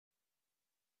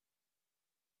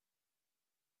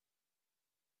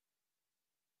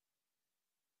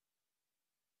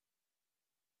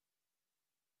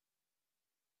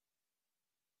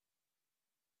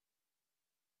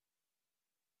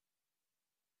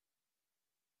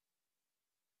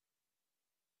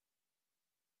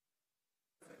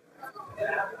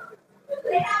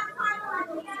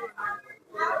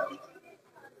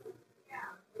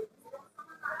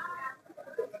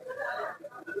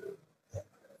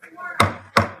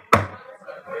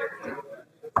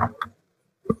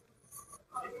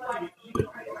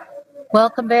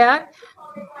Welcome back.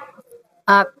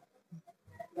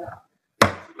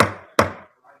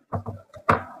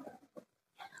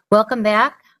 Welcome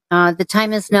back. The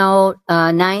time is now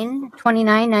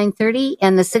 9:29, 9:30,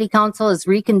 and the City Council is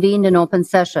reconvened in open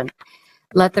session.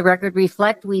 Let the record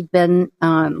reflect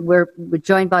we're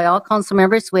joined by all council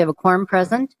members. So we have a quorum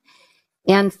present.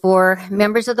 And for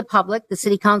members of the public, the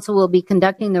City Council will be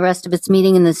conducting the rest of its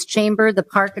meeting in this chamber. The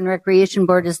Park and Recreation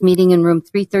Board is meeting in room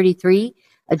 333,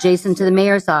 adjacent to the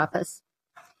mayor's office.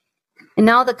 And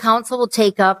now the council will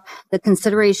take up the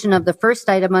consideration of the first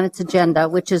item on its agenda,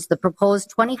 which is the proposed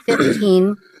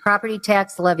 2015 property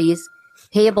tax levies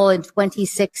payable in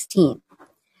 2016.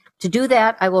 To do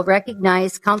that, I will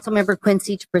recognize Councilmember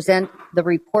Quincy to present the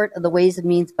report of the Ways and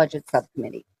Means Budget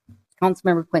Subcommittee.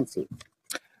 Councilmember Quincy.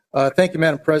 Thank you,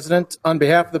 Madam President. On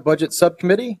behalf of the Budget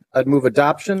Subcommittee, I'd move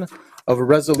adoption of a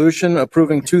resolution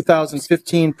approving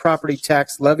 2015 property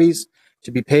tax levies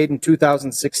to be paid in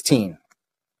 2016.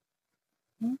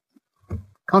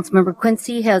 Councilmember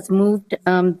Quincy has moved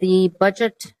the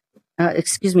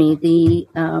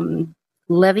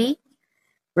levy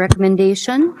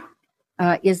recommendation.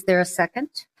 Is there a second?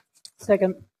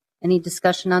 Second. Any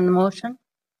discussion on the motion?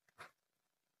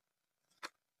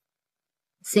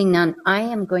 Seeing none, I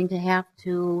am going to have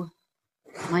to,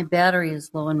 my battery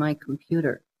is low in my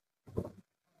computer.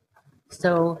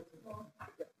 So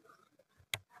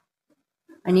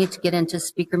I need to get into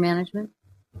speaker management.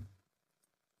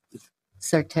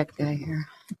 It's our tech guy here.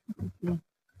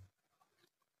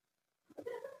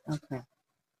 Okay.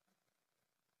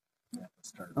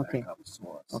 Okay.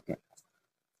 Okay.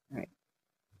 All right.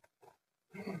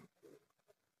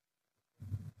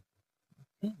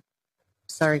 Okay.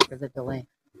 Sorry for the delay.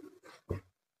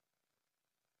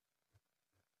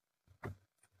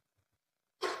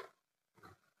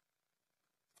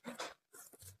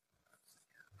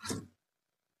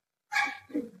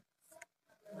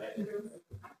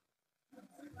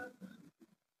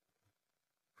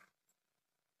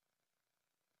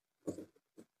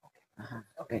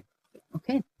 Okay.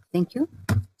 Okay. Thank you.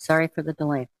 Sorry for the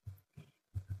delay.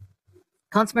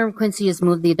 Councilmember Quincy has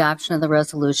moved the adoption of the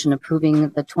resolution approving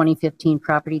the 2015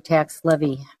 property tax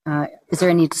levy. Is there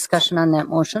any discussion on that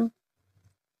motion?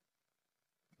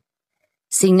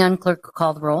 Seeing none, clerk will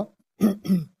call the roll.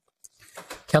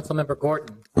 Councilmember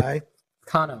Gordon. Aye.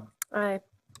 Kano. Aye.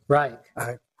 Reich.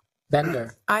 Aye.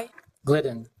 Bender. Aye.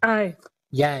 Glidden. Aye.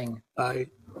 Yang. Aye.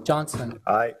 Johnson.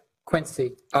 Aye.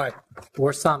 Quincy. Aye.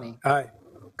 Warsami. Aye.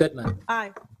 Goodman.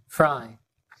 Aye. Fry.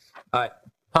 Aye.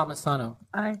 Palmisano.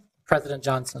 Aye. President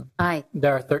Johnson. Aye.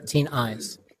 There are 13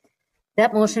 ayes.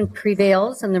 That motion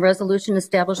prevails, and the resolution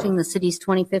establishing the city's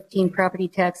 2015 property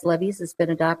tax levies has been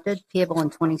adopted, payable in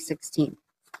 2016.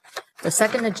 The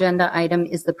second agenda item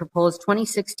is the proposed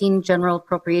 2016 general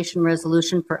appropriation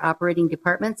resolution for operating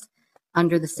departments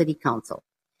under the City Council.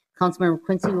 Councilmember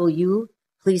Quincy, will you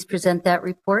please present that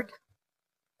report?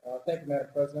 Thank you, Madam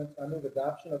President. I move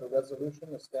adoption of a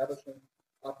resolution establishing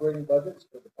operating budgets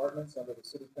for departments under the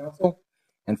City Council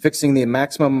and fixing the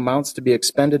maximum amounts to be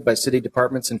expended by city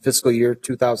departments in fiscal year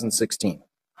 2016.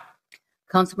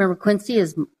 Councilmember Quincy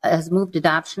has moved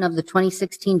adoption of the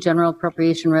 2016 general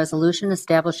appropriation resolution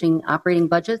establishing operating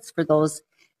budgets for those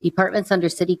departments under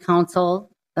City Council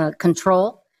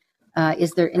control.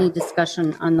 Is there any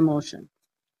discussion on the motion?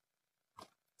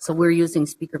 So we're using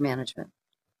speaker management.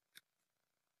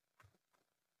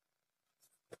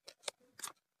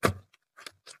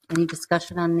 Any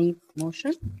discussion on the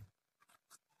motion?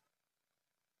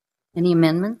 Any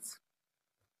amendments?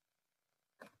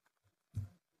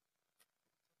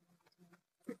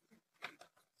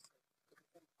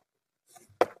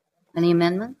 Any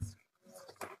amendments?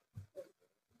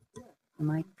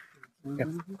 Am I? Yep.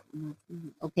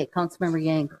 Okay, Councilmember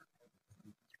Yang.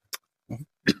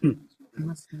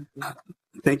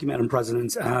 Thank you, Madam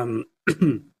President. I'm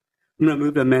going to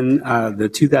move to amend the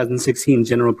 2016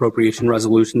 general appropriation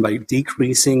resolution by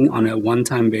decreasing on a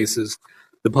one-time basis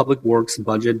the Public Works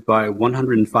budget by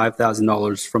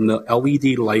 $105,000 from the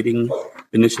LED lighting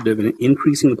initiative and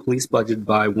increasing the police budget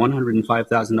by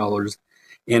 $105,000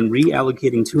 and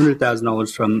reallocating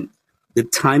 $200,000 from the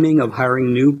timing of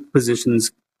hiring new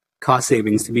positions cost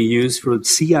savings to be used for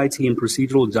CIT and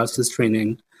procedural justice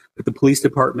training with the police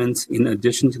department in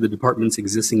addition to the department's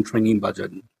existing training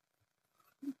budget.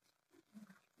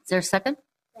 Is there a second?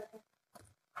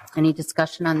 Any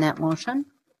discussion on that motion?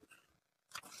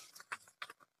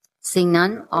 Seeing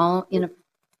none, all in a,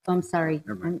 oh, I'm sorry.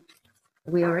 Are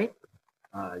we all right?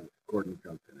 Gordon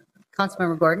jumped in.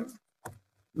 Councilmember Gordon?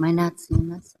 Am I not seeing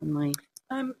this on my?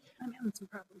 I'm having some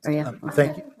problems. Oh, yeah.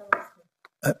 Thank you.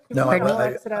 No, Pardon me? I'll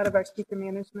exit out of our speaker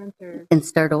management or. And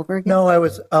start over again? no,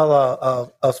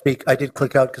 I'll speak. I did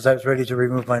click out because I was ready to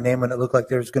remove my name and it looked like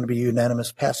there was going to be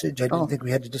unanimous passage. I didn't think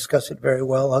we had to discuss it very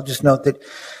well. I'll just note that,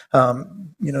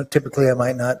 typically I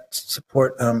might not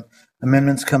support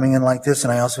amendments coming in like this,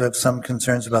 and I also have some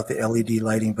concerns about the LED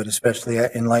lighting, but especially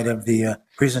in light of the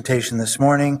presentation this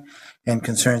morning and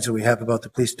concerns that we have about the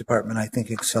police department, I think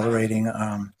accelerating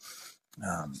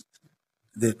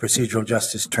the procedural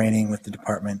justice training with the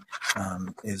department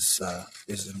is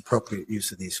an appropriate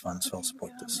use of these funds, so I'll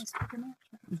support this.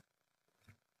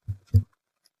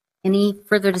 Any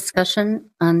further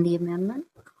discussion on the amendment?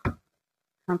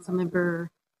 Councilmember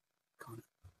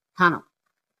Cano.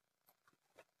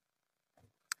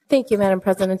 Thank you, Madam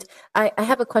President. I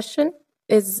have a question.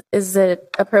 Is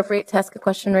it appropriate to ask a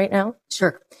question right now?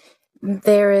 Sure.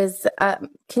 There is,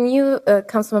 can you,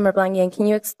 Councilmember Blanc-Yang, can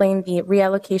you explain the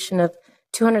reallocation of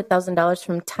 $200,000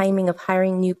 from timing of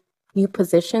hiring new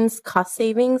positions, cost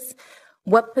savings?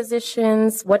 What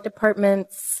positions, what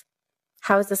departments,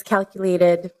 how is this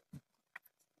calculated?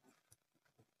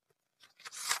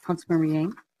 Councilmember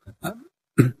Yang.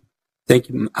 Thank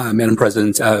you, Madam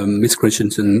President. Ms.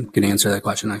 Christensen can answer that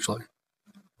question, actually.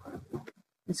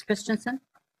 Ms. Christensen?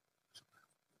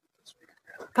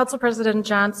 Council President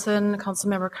Johnson,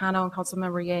 Councilmember Cano, and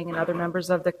Councilmember Yang, and other members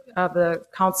of the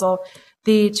council,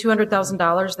 the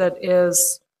 $200,000 that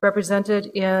is represented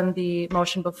in the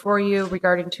motion before you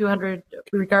regarding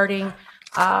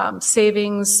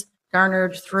savings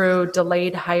garnered through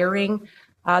delayed hiring.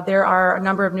 There are a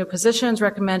number of new positions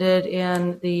recommended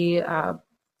in the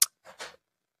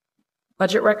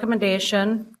budget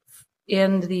recommendation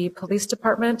in the police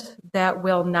department that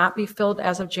will not be filled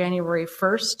as of January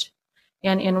 1st.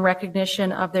 And in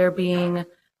recognition of there being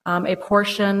a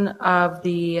portion of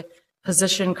the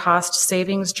position cost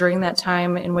savings during that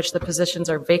time in which the positions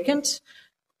are vacant,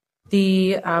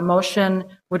 the motion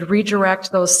would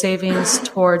redirect those savings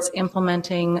towards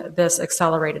implementing this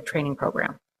accelerated training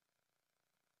program.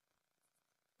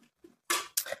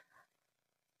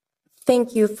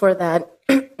 Thank you for that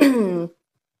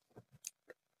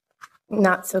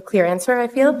not so clear answer, I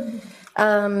feel.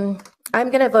 I'm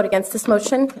going to vote against this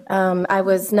motion. I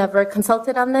was never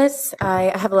consulted on this.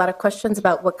 I have a lot of questions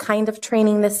about what kind of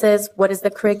training this is. What is the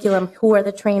curriculum? Who are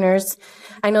the trainers?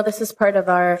 I know this is part of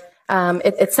our,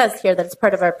 it says here that it's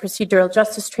part of our procedural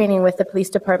justice training with the police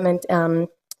department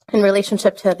in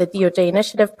relationship to the DOJ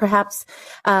initiative, perhaps.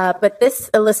 But this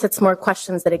elicits more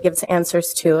questions that it gives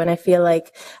answers to. And I feel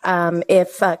like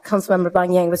if Councilmember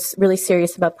Blanc-Yang was really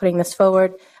serious about putting this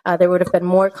forward, there would have been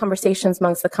more conversations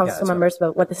amongst the council members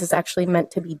about what this is actually meant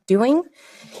to be doing.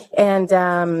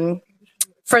 And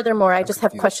furthermore, I just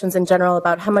have questions in general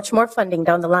about how much more funding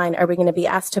down the line are we going to be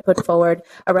asked to put forward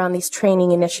around these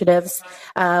training initiatives?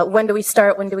 When do we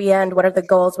start? When do we end? What are the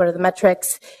goals? What are the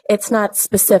metrics? It's not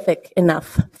specific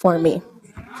enough for me.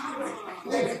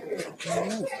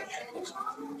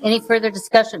 Any further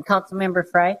discussion? Councilmember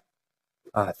Frye?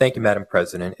 Thank you, Madam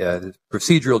President. The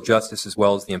procedural justice as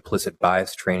well as the implicit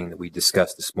bias training that we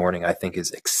discussed this morning, I think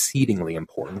is exceedingly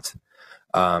important.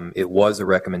 It was a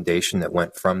recommendation that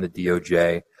went from the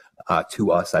DOJ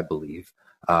to us, I believe.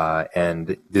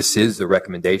 And this is a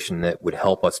recommendation that would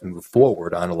help us move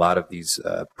forward on a lot of these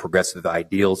progressive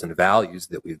ideals and values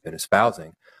that we've been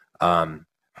espousing.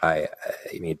 I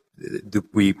mean,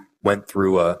 we went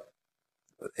through a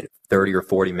 30 or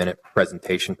 40-minute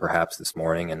presentation perhaps this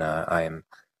morning, and I'm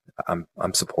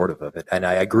supportive of it. And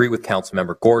I agree with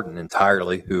Councilmember Gordon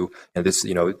entirely, who, and this,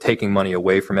 taking money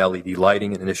away from LED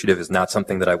lighting initiative is not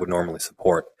something that I would normally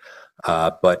support.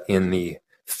 But in the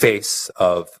face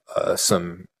of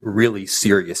some really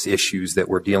serious issues that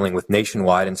we're dealing with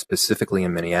nationwide and specifically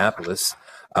in Minneapolis,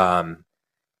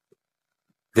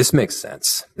 this makes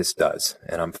sense. This does,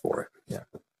 and I'm for it. Yeah.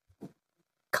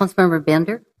 Councilmember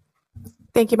Bender?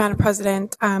 Thank you, Madam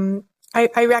President. I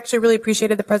actually really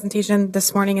appreciated the presentation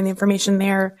this morning and the information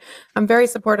there. I'm very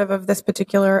supportive of this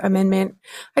particular amendment.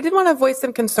 I did want to voice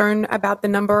some concern about the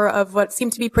number of what seem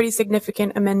to be pretty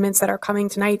significant amendments that are coming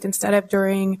tonight instead of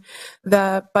during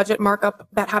the budget markup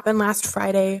that happened last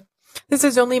Friday. This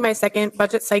is only my second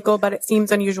budget cycle, but it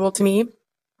seems unusual to me.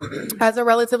 As a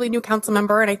relatively new council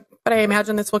member, and I but I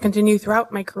imagine this will continue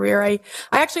throughout my career. I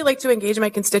actually like to engage my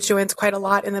constituents quite a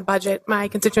lot in the budget. My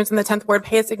constituents in the 10th Ward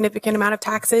pay a significant amount of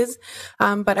taxes,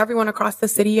 but everyone across the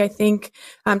city, I think,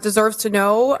 deserves to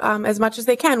know as much as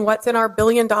they can what's in our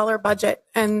billion-dollar budget.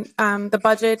 And the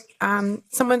budget,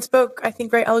 someone spoke, I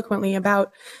think, very eloquently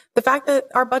about the fact that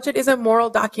our budget is a moral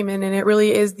document and it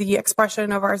really is the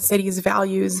expression of our city's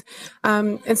values.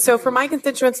 And so for my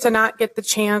constituents to not get the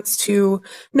chance to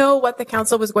know what the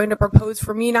council was going to propose,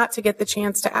 for me not to get the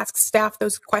chance to ask staff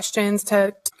those questions,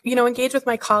 to, engage with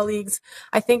my colleagues,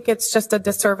 I think it's just a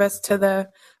disservice to the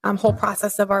whole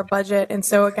process of our budget. And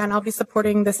so again, I'll be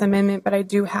supporting this amendment, but I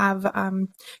do have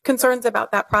concerns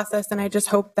about that process. And I just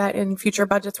hope that in future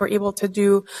budgets, we're able to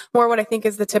do more what I think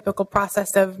is the typical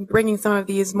process of bringing some of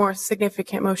these more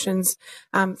significant motions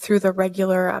through the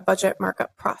regular budget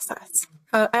markup process.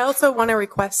 I also want to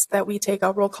request that we take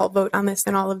a roll call vote on this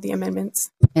and all of the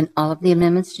amendments. And all of the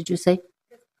amendments, did you say?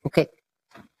 Okay.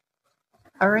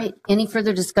 All right. Any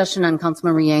further discussion on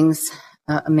Councilmember Yang's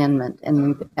amendment? And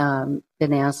we've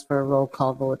been asked for a roll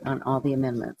call vote on all the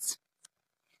amendments.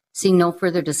 Seeing no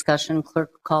further discussion,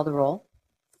 clerk, call the roll.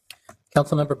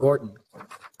 Councilmember Gordon.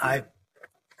 Aye.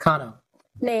 Kano.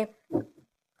 Nay.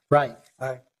 Wright. Aye.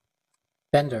 Aye.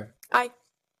 Bender.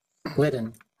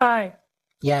 Glidden. Aye.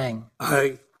 Yang.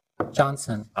 Aye.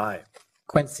 Johnson. Aye.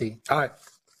 Quincy. Aye.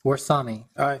 Warsami.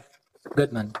 Aye.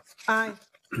 Goodman. Aye.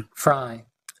 Fry.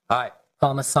 Aye.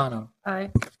 Palmisano.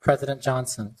 Aye. President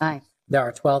Johnson. Aye. There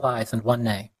are 12 ayes and 1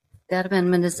 nay. That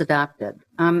amendment is adopted.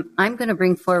 I'm going to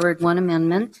bring forward one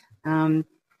amendment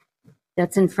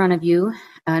that's in front of you,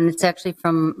 and it's actually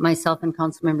from myself and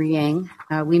Councilmember Yang.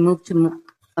 We move to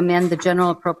amend the general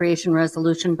appropriation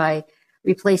resolution by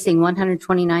replacing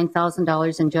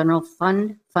 $129,000 in general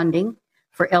fund funding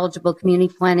for eligible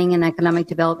community planning and economic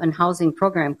development housing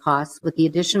program costs with the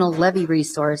additional levy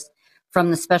resource from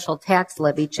the special tax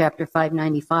levy, Chapter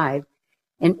 595,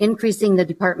 and increasing the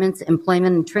department's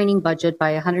employment and training budget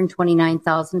by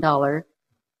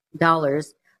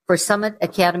 $129,000 for Summit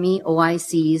Academy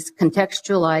OIC's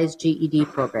contextualized GED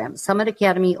program. Summit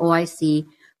Academy OIC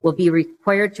will be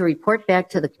required to report back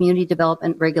to the Community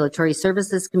Development Regulatory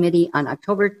Services Committee on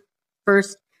October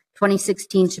 1st,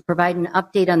 2016 to provide an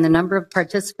update on the number of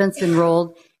participants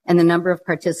enrolled and the number of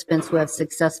participants who have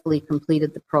successfully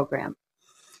completed the program.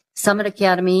 Summit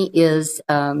Academy is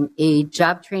a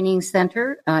job training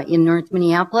center in North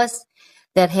Minneapolis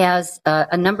that has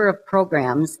a number of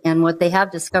programs. And what they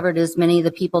have discovered is many of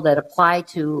the people that apply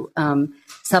to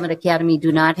Summit Academy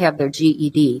do not have their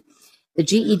GED. The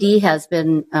GED has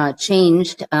been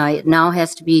changed. It now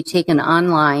has to be taken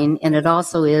online, and it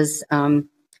also is, I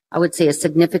would say, a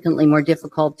significantly more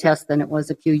difficult test than it was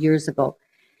a few years ago.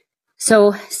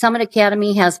 So Summit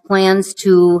Academy has plans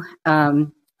to,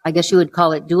 I guess you would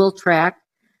call it dual track,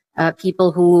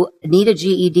 people who need a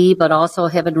GED but also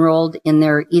have enrolled in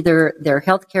either their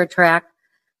healthcare track,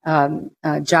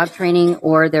 job training,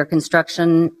 or their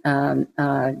construction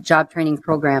job training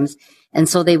programs. And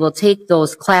so they will take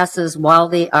those classes while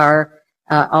they are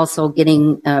also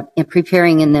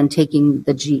preparing and then taking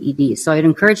the GED. So I'd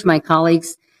encourage my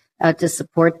colleagues to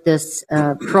support this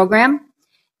program.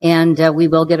 And we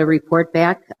will get a report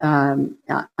back by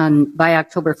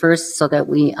October 1st so that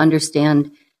we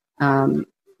understand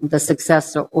the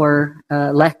success or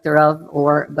lack thereof,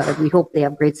 but we hope they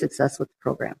have great success with the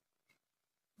program.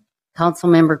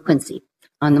 Councilmember Quincy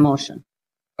on the motion.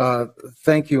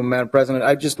 Thank you, Madam President.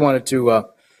 I just wanted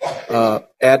to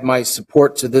add my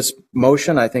support to this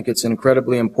motion. I think it's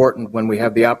incredibly important when we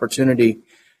have the opportunity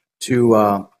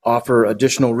to offer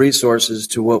additional resources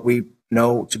to what we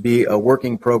know to be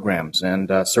working programs. And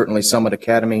certainly Summit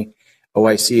Academy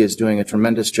OIC is doing a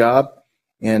tremendous job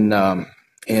in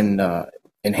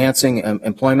enhancing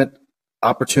employment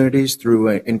opportunities through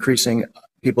increasing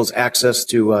people's access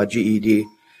to GED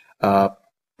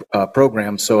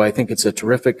programs. So I think it's a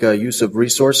terrific use of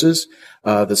resources.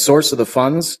 The source of the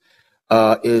funds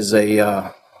is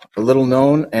a little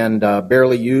known and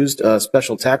barely used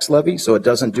special tax levy, so it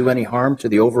doesn't do any harm to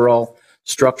the overall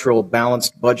structural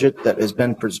balanced budget that has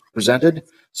been presented.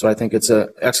 So I think it's an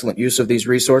excellent use of these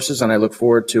resources, and I look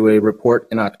forward to a report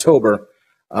in October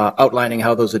outlining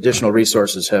how those additional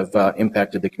resources have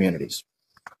impacted the communities.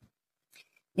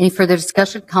 Any further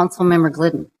discussion? Councilmember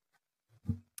Glidden.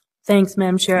 Thanks,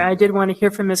 Madam Chair. I did want to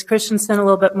hear from Ms. Christensen a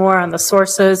little bit more on the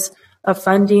sources of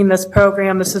funding this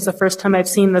program. This is the first time I've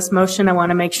seen this motion. I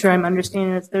want to make sure I'm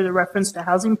understanding if there's a reference to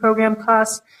housing program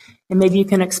costs. And maybe you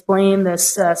can explain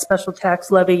this special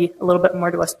tax levy a little bit more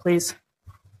to us, please.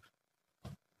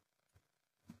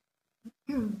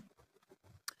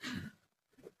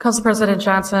 Council President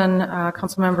Johnson,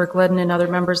 Councilmember Glidden, and other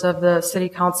members of the City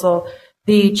Council,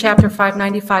 the Chapter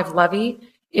 595 levy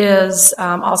is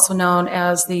also known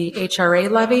as the HRA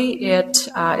levy. It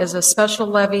is a special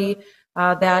levy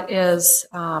that is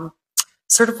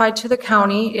certified to the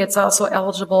county. It's also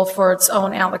eligible for its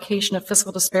own allocation of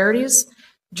fiscal disparities.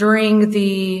 During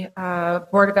the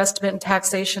Board of Estimate and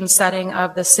Taxation setting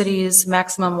of the city's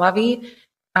maximum levy,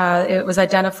 it was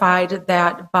identified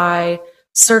that by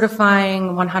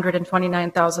certifying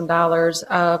 $129,000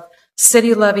 of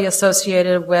city levy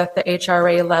associated with the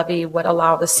HRA levy would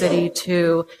allow the city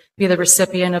to be the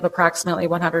recipient of approximately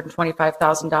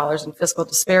 $125,000 in fiscal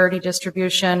disparity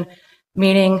distribution,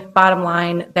 meaning, bottom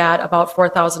line, that about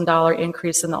 $4,000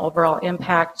 increase in the overall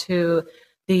impact to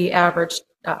the average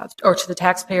or to the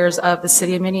taxpayers of the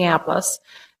city of Minneapolis.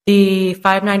 The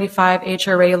 595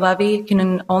 HRA levy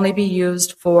can only be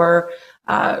used for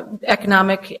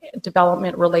economic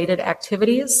development related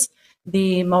activities.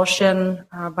 The motion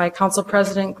by Council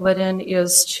President Glidden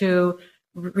is to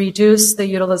reduce the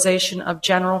utilization of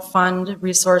general fund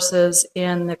resources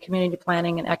in the Community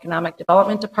Planning and Economic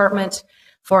Development Department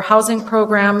for housing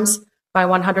programs by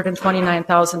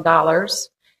 $129,000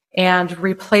 and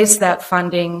replace that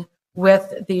funding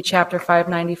with the Chapter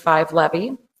 595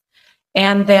 levy,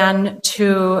 and then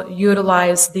to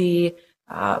utilize the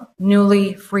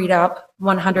newly freed up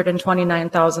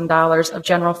 $129,000 of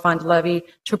general fund levy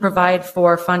to provide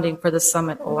for funding for the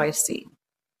Summit OIC.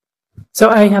 So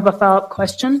I have a follow-up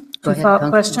question. Go ahead,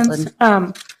 Follow-up questions.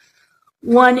 Councilman.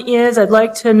 One is, I'd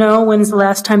like to know when's the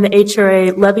last time the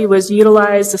HRA levy was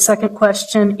utilized. The second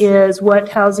question is, what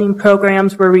housing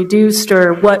programs were reduced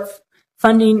or what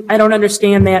funding? I don't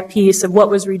understand that piece of what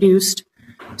was reduced.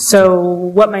 So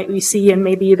what might we see? And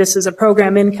maybe this is a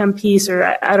program income piece,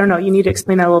 or I don't know. You need to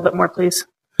explain that a little bit more, please.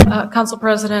 Council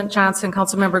President Johnson,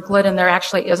 Councilmember Glidden, there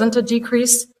actually isn't a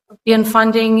decrease in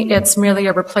funding. It's merely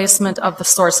a replacement of the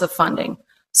source of funding.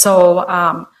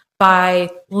 So by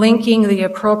linking the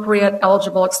appropriate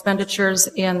eligible expenditures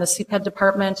in the CPED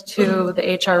department to the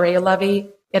HRA levy,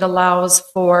 it allows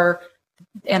for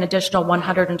an additional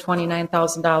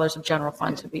 $129,000 of general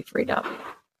fund to be freed up.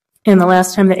 And the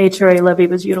last time the HRA levy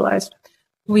was utilized?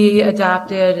 We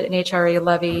adopted an HRA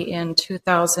levy in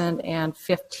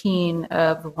 2015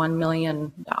 of $1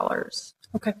 million.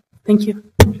 Okay, thank you.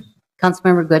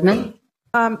 Councilmember Goodman.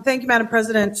 Thank you, Madam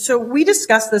President. So we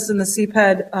discussed this in the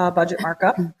CPED budget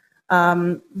markup.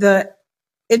 The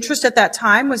interest at that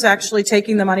time was actually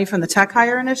taking the money from the Tech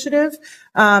Hire Initiative,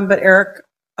 but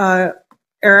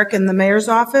Eric in the mayor's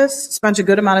office spent a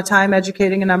good amount of time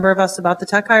educating a number of us about the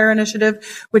Tech Hire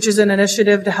Initiative, which is an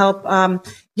initiative to help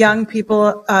young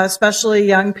people, especially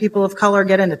young people of color,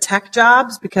 get into tech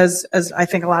jobs, because as I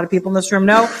think a lot of people in this room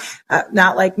know,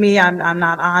 not like me, I'm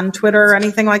not on Twitter or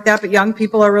anything like that, but young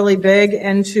people are really big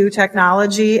into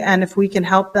technology, and if we can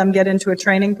help them get into a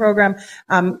training program,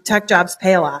 tech jobs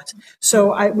pay a lot.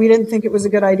 So we didn't think it was a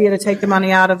good idea to take the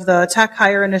money out of the Tech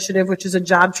Hire Initiative, which is a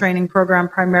job training program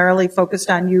primarily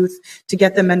focused on youth to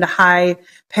get them into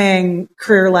high-paying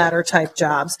career ladder type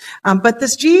jobs. But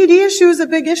this GED issue is a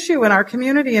big issue in our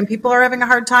community, and people are having a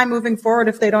hard time moving forward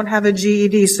if they don't have a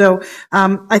GED. So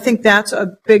I think that's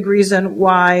a big reason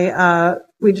why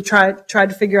we tried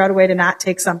to figure out a way to not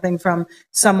take something from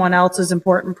someone else's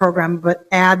important program, but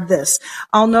add this.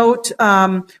 I'll note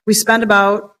we spend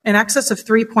about in excess of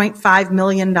 $3.5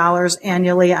 million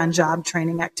annually on job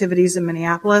training activities in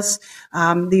Minneapolis.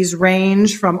 These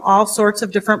range from all sorts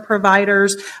of different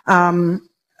providers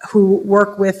who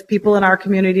work with people in our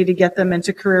community to get them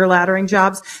into career laddering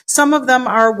jobs. Some of them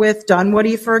are with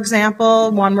Dunwoody, for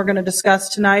example. One we're going to discuss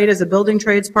tonight is a building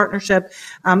trades partnership.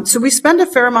 So we spend a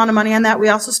fair amount of money on that. We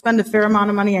also spend a fair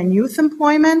amount of money on youth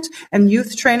employment and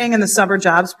youth training in the summer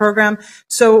jobs program.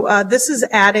 So this is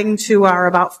adding to our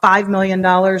about $5 million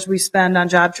we spend on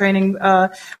job training.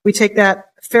 We take that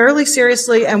fairly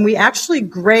seriously, and we actually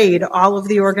grade all of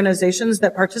the organizations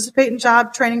that participate in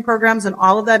job training programs, and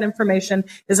all of that information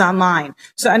is online.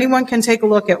 So anyone can take a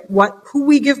look at who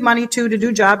we give money to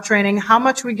do job training, how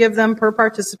much we give them per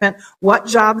participant, what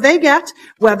job they get,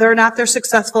 whether or not they're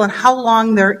successful, and how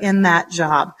long they're in that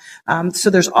job. So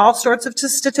there's all sorts of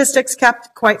statistics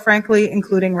kept, quite frankly,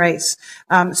 including race.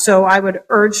 So I would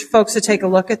urge folks to take a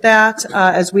look at that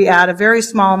as we add a very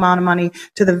small amount of money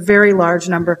to the very large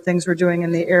number of things we're doing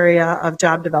in the area of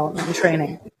job development and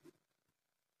training.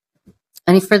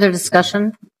 Any further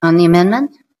discussion on the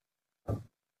amendment?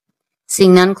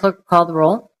 Seeing none, clerk, call the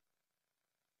roll.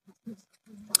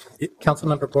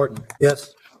 Councilmember Gordon.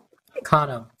 Yes.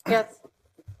 Kano. Yes.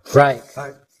 Wright.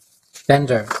 Aye.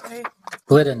 Bender. Aye.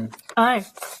 Glidden. Aye.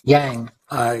 Yang.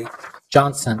 Aye.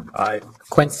 Johnson. Aye.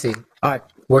 Quincy. Aye.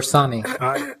 Warsami.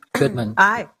 Aye. Goodman.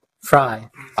 Aye. Fry.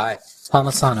 Aye.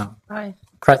 Palmisano. Aye.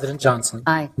 President Johnson.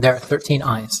 Aye. There are 13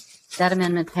 ayes. That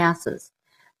amendment passes.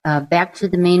 Back to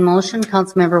the main motion,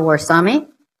 Councilmember Warsami.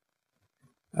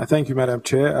 Thank you, Madam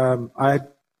Chair. I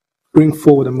bring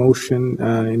forward a motion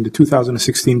in the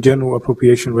 2016 General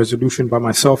Appropriation Resolution by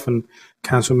myself and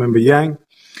Councilmember Yang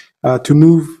to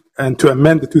move and to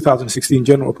amend the 2016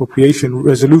 General Appropriation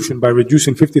Resolution by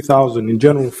reducing $50,000 in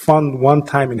General Fund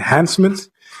one-time enhancements,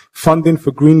 funding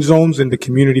for green zones in the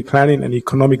Community Planning and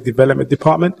Economic Development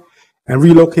Department, and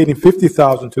relocating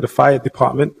 $50,000 to the Fire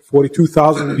Department.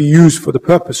 $42,000 will be used for the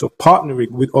purpose of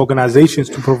partnering with organizations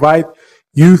to provide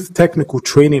youth technical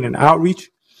training and outreach,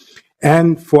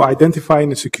 and for identifying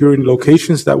and securing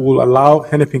locations that will allow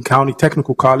Hennepin County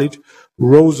Technical College,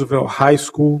 Roosevelt High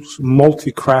School's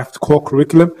multi-craft core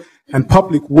curriculum, and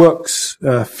Public Works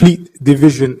Fleet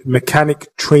Division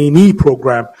Mechanic Trainee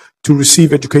Program to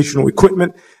receive educational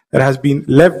equipment that has been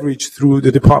leveraged through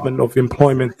the Department of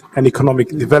Employment and Economic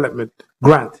Development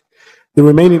grant. The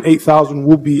remaining $8,000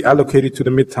 will be allocated to the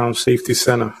Midtown Safety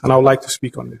Center, and I would like to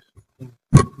speak on this.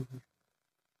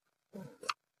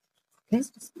 Okay.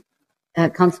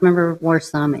 Councilmember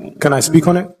Warsami. Can I speak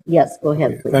on it? Yes, go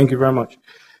ahead, please. Thank you very much.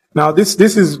 Now, this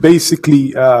is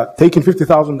basically taking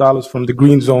 $50,000 from the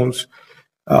green zones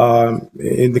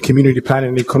in the community planning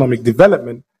and economic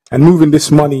development and moving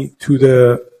this money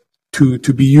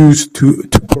to be used to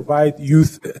provide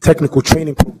youth technical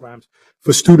training programs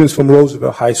for students from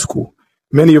Roosevelt High School.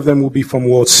 Many of them will be from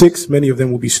Ward 6. Many of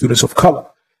them will be students of color.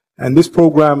 And this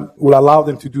program will allow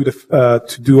them to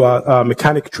do a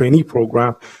mechanic trainee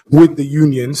program with the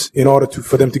unions in order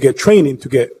for them to get training to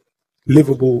get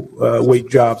livable wage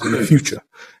jobs in the future.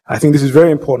 I think this is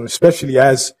very important, especially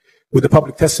as with the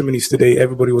public testimonies today,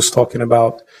 everybody was talking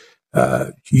about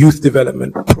youth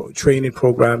development training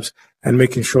programs and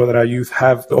making sure that our youth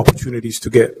have the opportunities to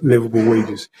get livable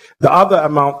wages. The other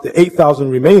amount, the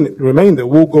 $8,000 remainder,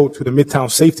 will go to the Midtown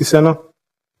Safety Center,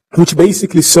 which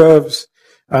basically serves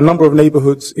a number of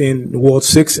neighborhoods in Ward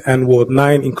 6 and Ward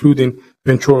 9, including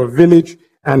Ventura Village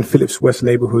and Phillips West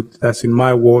neighborhood. That's in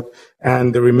my ward,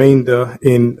 and the remainder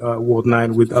in Ward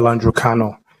 9 with Alondra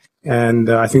Cano. And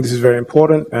I think this is very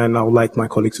important, and I would like my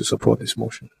colleagues to support this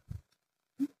motion.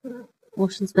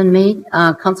 Motion's been made.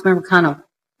 Councilmember Cano.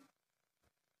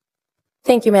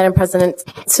 Thank you, Madam President.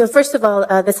 So first of all,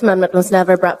 this amendment was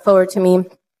never brought forward to me.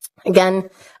 Again,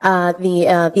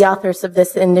 the authors of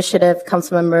this initiative,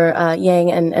 Councilmember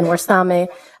Yang and Warsame,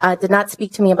 did not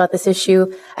speak to me about this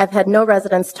issue. I've had no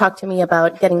residents talk to me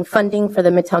about getting funding for the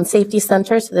Midtown Safety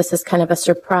Center, so this is kind of a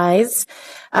surprise.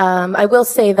 I will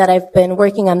say that I've been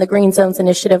working on the Green Zones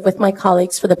initiative with my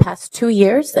colleagues for the past 2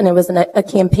 years, and it was a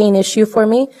campaign issue for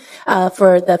me,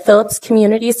 for the Phillips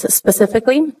communities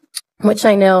specifically, which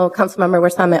I know Councilmember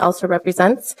Warsame also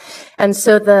represents. And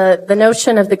so the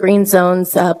notion of the Green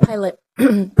Zones pilot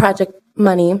project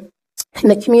money in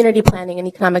the Community Planning and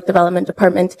Economic Development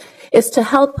Department is to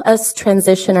help us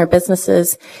transition our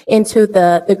businesses into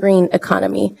the green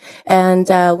economy. And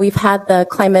we've had the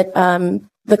climate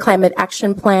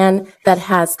action plan that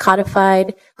has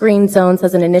codified green zones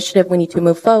as an initiative we need to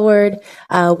move forward.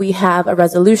 We have a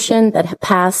resolution that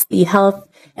passed the Health,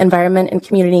 Environment and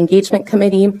Community Engagement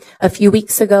Committee a few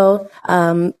weeks ago,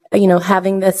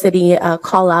 having the city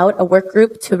call out a work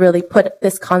group to really put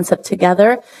this concept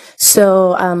together.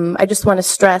 So I just want to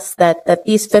stress that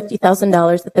these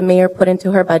 $50,000 that the mayor put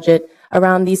into her budget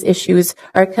around these issues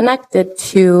are connected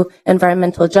to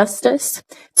environmental justice,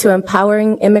 to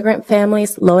empowering immigrant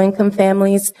families, low-income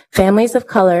families, families of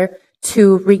color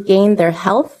to regain their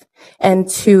health, and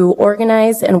to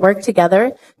organize and work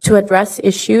together to address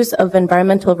issues of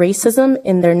environmental racism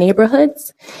in their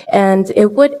neighborhoods. And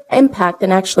it would impact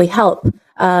and actually help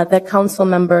the council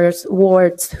members'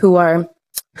 wards who are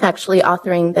actually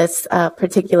authoring this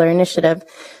particular initiative.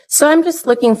 So I'm just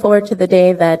looking forward to the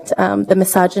day that the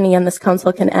misogyny on this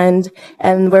council can end,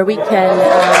 and where we can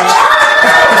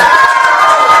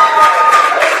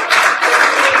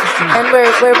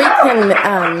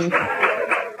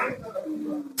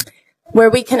where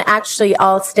we can actually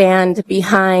all stand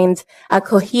behind a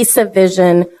cohesive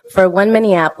vision for one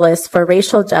Minneapolis, for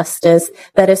racial justice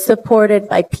that is supported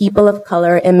by people of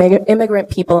color, immigrant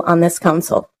people on this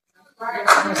council.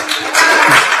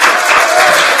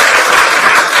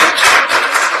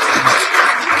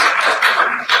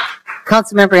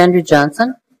 Councilmember Andrew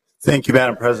Johnson. Thank you,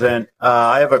 Madam President.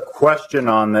 I have a question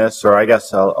on this, or I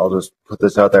guess I'll just put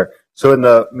this out there. So in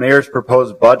the mayor's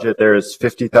proposed budget, there is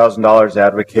 $50,000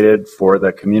 advocated for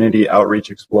the Community Outreach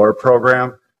Explorer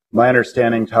program. My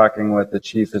understanding, talking with the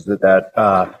chief, is that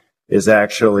is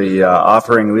actually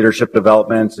offering leadership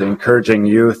development, encouraging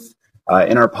youth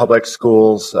in our public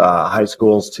schools, high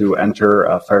schools to enter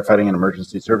firefighting and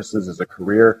emergency services as a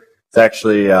career. It's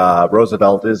actually,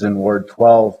 Roosevelt is in Ward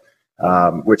 12,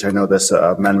 which I know this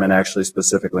amendment actually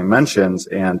specifically mentions,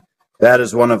 and that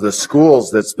is one of the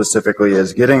schools that specifically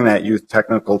is getting that youth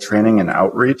technical training and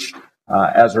outreach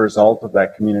as a result of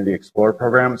that Community Explorer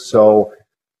program. So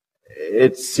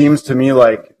it seems to me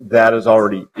like that is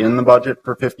already in the budget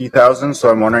for $50,000. So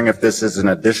I'm wondering if this is an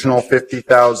additional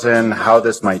 $50,000, how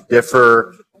this might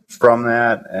differ from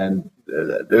that, and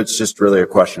it's just really a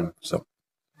question. So.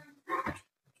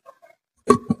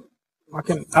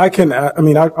 I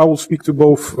will speak to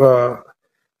both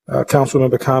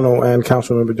Councilmember Cano and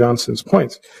Councilmember Johnson's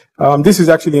points. This is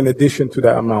actually in addition to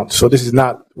that amount. So this is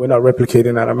not, we're not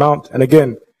replicating that amount. And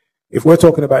again, if we're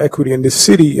talking about equity in this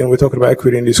city and we're talking about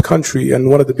equity in this country, and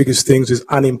one of the biggest things is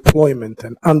unemployment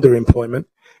and underemployment,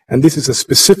 and this is a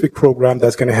specific program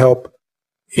that's going to help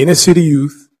inner city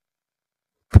youth,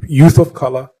 youth of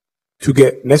color, to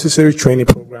get necessary training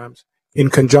programs in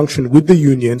conjunction with the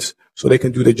unions so they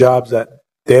can do the jobs that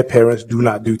their parents do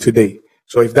not do today.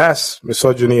 So if that's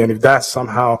misogyny and if that's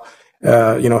somehow,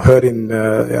 hurting,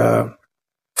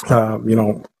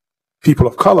 people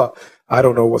of color, I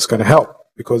don't know what's going to help,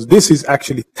 because this is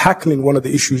actually tackling one of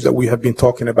the issues that we have been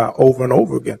talking about over and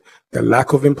over again, the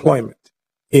lack of employment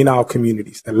in our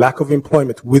communities, the lack of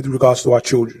employment with regards to our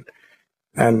children.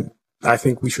 And I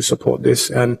think we should support this.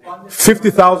 And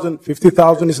 50,000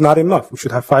 is not enough. We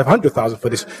should have 500,000 for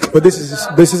this. But this is a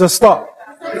start. This is a start.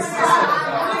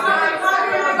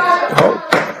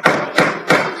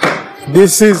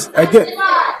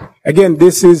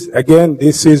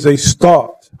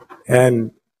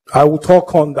 And I will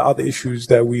talk on the other issues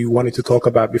that we wanted to talk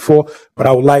about before, but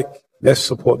I would like, let's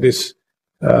support this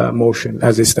motion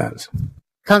as it stands.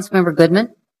 Councilmember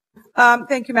Goodman.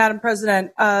 Thank you, Madam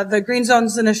President. The Green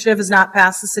Zones Initiative has not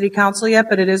passed the City Council yet,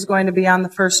 but it is going to be on the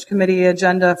first committee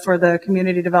agenda for the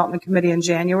Community Development Committee in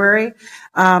January.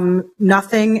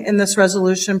 Nothing in this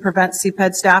resolution prevents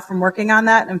CPED staff from working on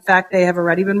that. In fact, they have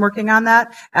already been working on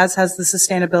that, as has the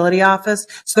Sustainability Office.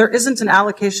 So there isn't an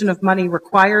allocation of money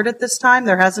required at this time.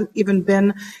 There hasn't even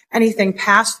been anything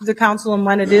passed through the council, and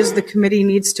when it is, the committee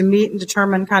needs to meet and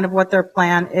determine kind of what their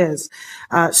plan is.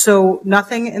 So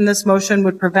nothing in this motion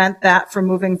would prevent that from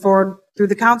moving forward through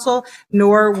the council,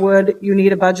 nor would you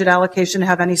need a budget allocation to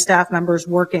have any staff members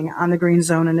working on the Green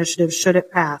Zone Initiative should it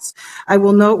pass. I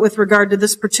will note with regard to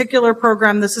this particular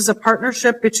program, this is a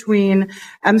partnership between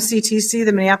MCTC,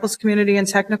 the Minneapolis Community and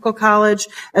Technical College,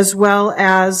 as well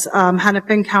as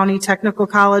Hennepin County Technical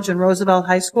College and Roosevelt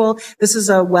High School. This is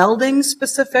a welding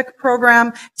specific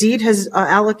program. DEED has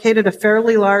allocated a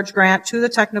fairly large grant to the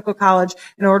technical college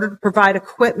in order to provide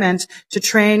equipment to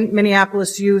train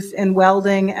Minneapolis youth in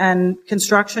welding and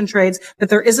construction trades, but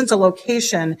there isn't a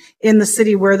location in the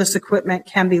city where this equipment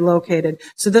can be located.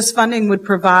 So this funding would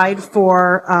provide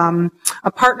for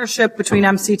a partnership between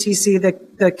MCTC,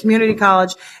 the community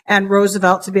college, and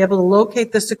Roosevelt to be able to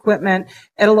locate this equipment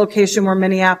at a location where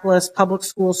Minneapolis public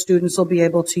school students will be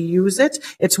able to use it.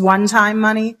 It's one-time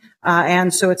money,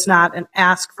 and so it's not an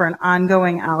ask for an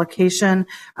ongoing allocation,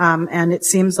 and it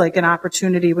seems like an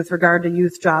opportunity with regard to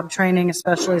youth job training,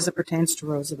 especially as it pertains to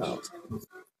Roosevelt.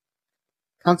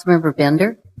 Councilmember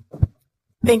Bender.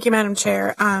 Thank you, Madam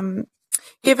Chair.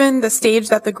 Given the stage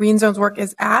that the Green Zones work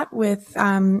is at with,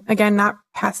 again, not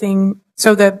passing,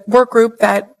 so the work group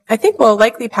that I think will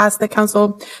likely pass the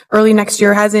council early next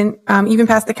year hasn't even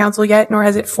passed the council yet, nor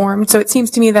has it formed. So it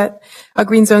seems to me that a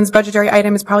Green Zones budgetary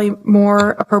item is probably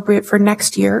more appropriate for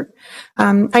next year.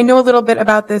 I know a little bit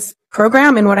about this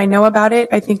program, and what I know about it,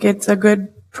 I think it's a good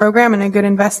program and a good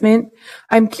investment.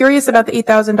 I'm curious about the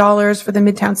 $8,000 for the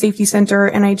Midtown Safety Center,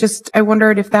 and I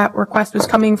wondered if that request was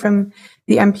coming from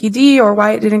the MPD or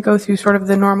why it didn't go through sort of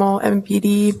the normal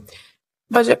MPD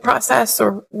budget process,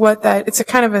 or what that, it's a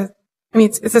kind of a, I mean,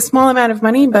 it's a small amount of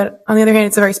money, but on the other hand,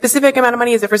 it's a very specific amount of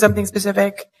money. Is it for something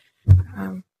specific?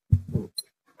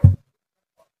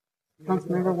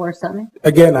 Councilmember Warsame.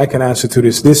 Again, I can answer to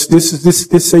this.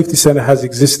 This safety center has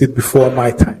existed before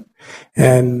my time.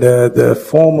 And the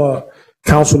former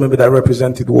council member that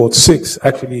represented Ward 6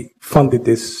 actually funded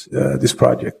this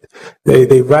project.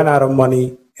 They ran out of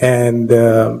money, and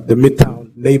the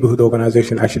Midtown Neighborhood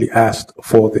Organization actually asked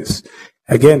for this.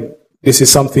 Again, this is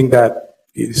something that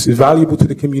is valuable to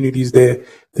the communities there.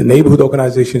 The neighborhood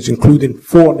organizations, including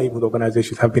 4 neighborhood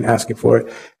organizations, have been asking for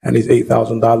it, and it's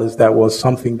 $8,000. That was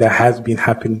something that has been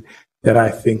happening that I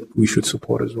think we should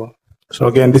support as well. So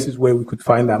again, this is where we could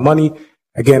find that money.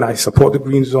 Again, I support the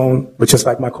Green Zone, but just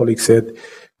like my colleague said,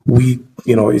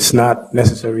 it's not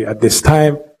necessary at this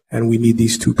time, and we need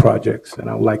these two projects, and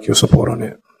I would like your support on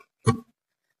it.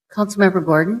 Councilmember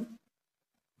Gordon.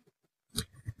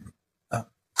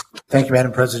 Thank you,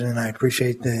 Madam President. I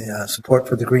appreciate the support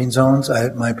for the green zones.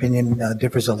 My opinion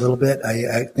differs a little bit.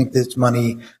 I think this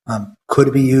money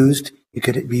could be used. It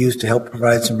could be used to help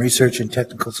provide some research and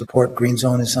technical support. Green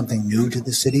zone is something new to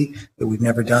the city that we've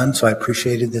never done. So I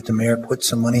appreciated that the mayor put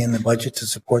some money in the budget to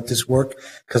support this work,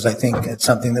 because I think it's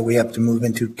something that we have to move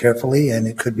into carefully, and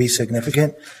it could be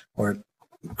significant or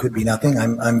it could be nothing.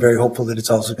 I'm very hopeful that it's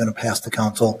also going to pass the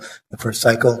council the first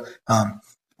cycle.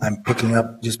 I'm picking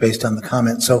up, just based on the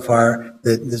comments so far,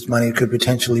 that this money could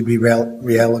potentially be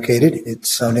reallocated. It's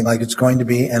sounding like it's going to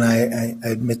be, and I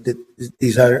admit that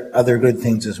these are other good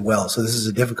things as well. So this is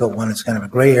a difficult one. It's kind of a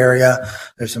gray area.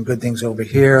 There's some good things over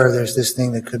here. There's this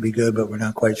thing that could be good, but we're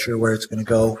not quite sure where it's going to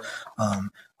go.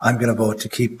 I'm going to vote to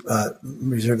keep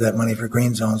reserve that money for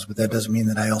green zones, but that doesn't mean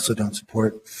that I also don't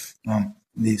support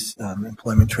these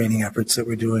employment training efforts that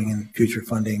we're doing in future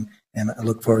funding. And I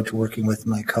look forward to working with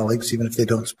my colleagues, even if they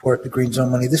don't support the green zone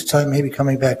money this time, maybe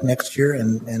coming back next year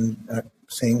and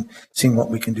seeing what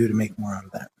we can do to make more out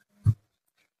of that.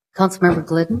 Councilmember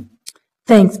Glidden.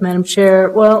 Thanks, Madam Chair.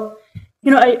 Well,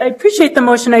 I appreciate the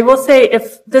motion. I will say,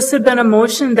 if this had been a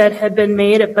motion that had been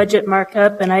made at budget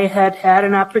markup and I had had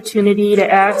an opportunity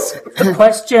to ask the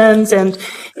questions and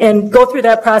go through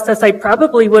that process, I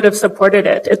probably would have supported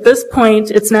it. At this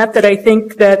point, it's not that I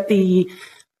think that the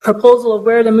proposal of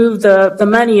where to move the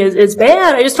money is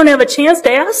bad. I just don't have a chance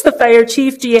to ask the fire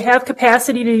chief, do you have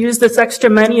capacity to use this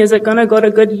extra money? Is it going to go to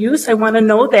good use? I want to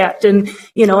know that. And,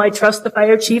 I trust the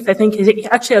fire chief. I think he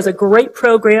actually has a great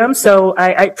program, so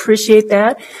I appreciate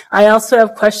that. I also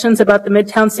have questions about the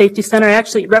Midtown Safety Center. I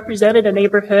actually represented a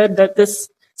neighborhood that this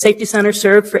safety center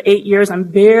served for 8 years.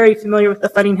 I'm very familiar with the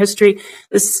funding history.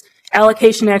 This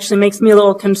allocation actually makes me a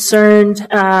little concerned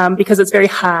because it's very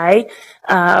high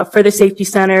for the safety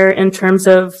center in terms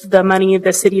of the money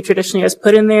the city traditionally has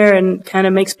put in there, and kind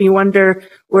of makes me wonder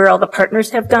where all the partners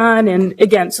have gone. And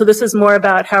again, so this is more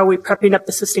about how we're prepping up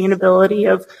the sustainability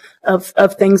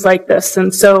of things like this.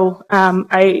 And so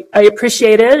I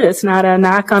appreciate it. It's not a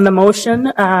knock on the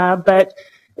motion, but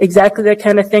exactly the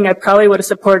kind of thing I probably would have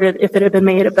supported if it had been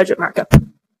made a budget markup.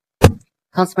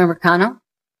 Councilmember Cano.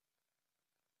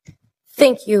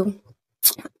 Thank you,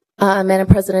 Madam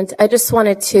President. I just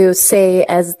wanted to say,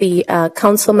 as the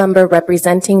council member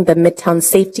representing the Midtown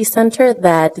Safety Center,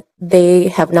 that they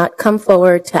have not come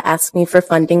forward to ask me for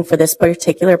funding for this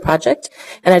particular project.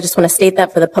 And I just want to state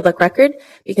that for the public record,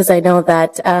 because I know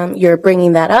that you're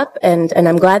bringing that up, and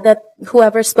I'm glad that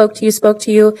whoever spoke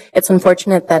to you. It's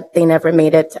unfortunate that they never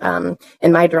made it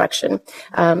in my direction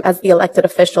as the elected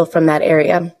official from that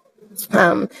area.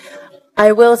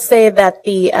 I will say that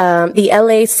the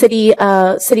LA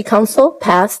City Council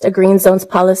passed a green zones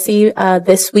policy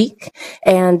this week,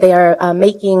 and they are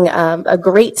making a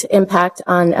great impact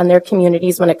on their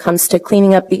communities when it comes to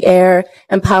cleaning up the air,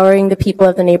 empowering the people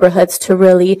of the neighborhoods to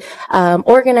really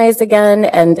organize again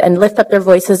and lift up their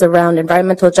voices around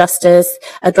environmental justice,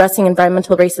 addressing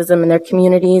environmental racism in their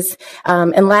communities.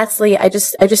 And lastly, I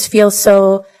just feel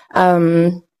so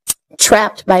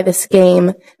trapped by this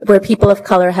game where people of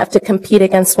color have to compete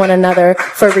against one another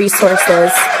for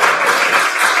resources.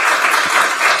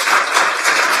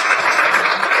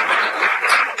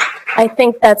 I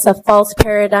think that's a false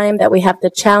paradigm that we have to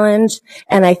challenge,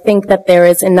 and I think that there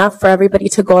is enough for everybody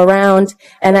to go around,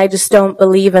 and I just don't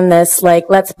believe in this, like,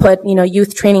 let's put,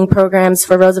 youth training programs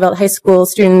for Roosevelt High School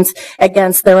students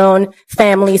against their own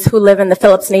families who live in the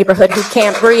Phillips neighborhood who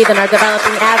can't breathe and are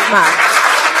developing asthma.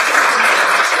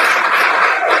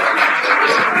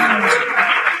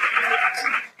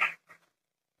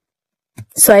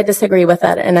 So I disagree with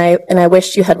that, and I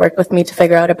wish you had worked with me to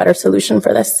figure out a better solution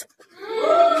for this.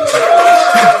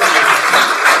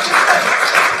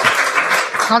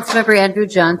 Councilmember Andrew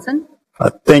Johnson.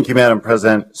 Thank you, Madam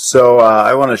President. So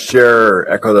I want to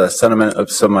echo the sentiment of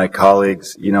some of my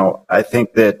colleagues. I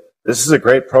think that this is a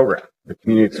great program. The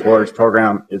Community Explorers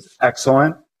program is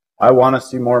excellent. I want to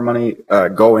see more money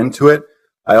go into it.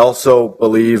 I also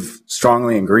believe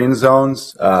strongly in green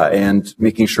zones and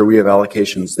making sure we have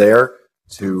allocations there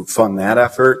to fund that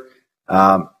effort.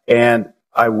 And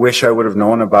I wish I would have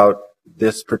known about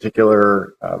this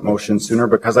particular motion sooner,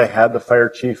 because I had the fire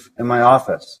chief in my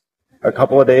office a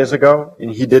couple of days ago,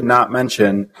 and he did not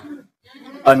mention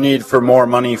a need for more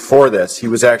money for this. He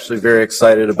was actually very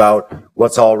excited about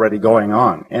what's already going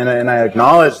on. And I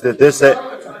acknowledge that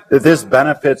this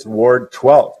benefits Ward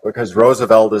 12, because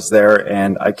Roosevelt is there,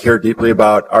 and I care deeply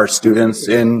about our students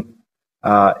in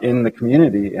in the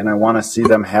community, and I want to see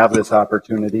them have this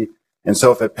opportunity. And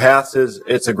so if it passes,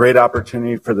 it's a great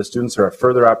opportunity for the students or a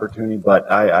further opportunity, but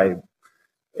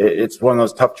it's one of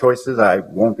those tough choices. I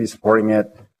won't be supporting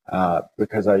it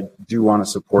because I do want to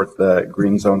support the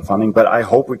green zone funding, but I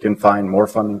hope we can find more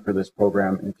funding for this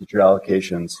program in future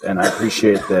allocations. And I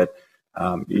appreciate that,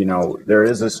 there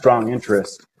is a strong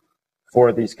interest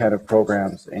for these kind of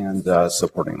programs and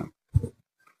supporting them.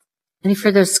 Any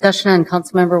further discussion on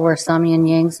Councilmember Warsame and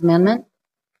Yang's amendment?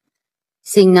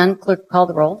 Seeing none, clerk call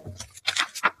the roll.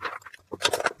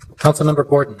 Councilmember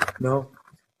Gordon. No.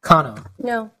 Kano.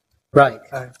 No. Reich.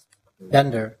 Aye.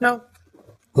 Bender. No.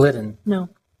 Glidden. No.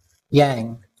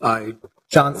 Yang. Aye.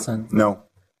 Johnson. No.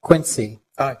 Quincy.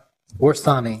 Aye.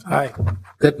 Warsame. Aye.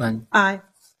 Goodman. Aye.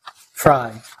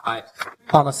 Fry. Aye.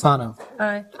 Palmisano.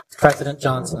 Aye. President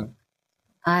Johnson.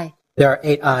 Aye. There are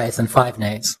 8 ayes and 5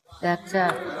 nays. That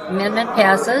amendment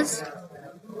passes.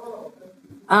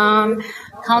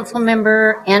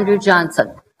 Councilmember Andrew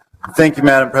Johnson. Thank you,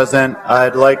 Madam President.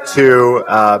 I'd like to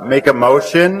make a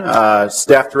motion,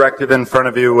 staff directive in front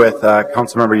of you with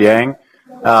Councilmember Yang.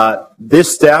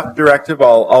 This staff directive,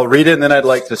 I'll read it and then I'd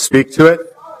like to speak to it.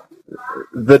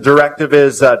 The directive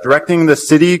is directing the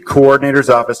city coordinator's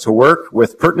office to work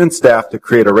with pertinent staff to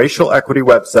create a racial equity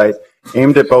website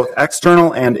aimed at both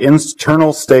external and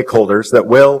internal stakeholders that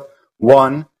will,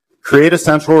 1, create a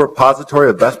central repository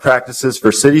of best practices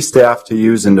for city staff to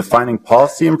use in defining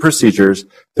policy and procedures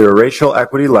through a racial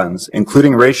equity lens,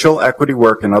 including racial equity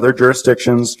work in other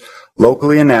jurisdictions,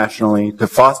 locally and nationally, to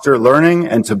foster learning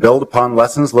and to build upon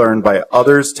lessons learned by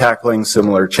others tackling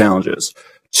similar challenges.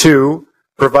 2,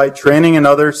 provide training and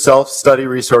other self-study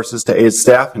resources to aid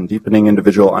staff in deepening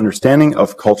individual understanding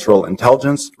of cultural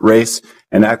intelligence, race,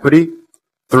 and equity.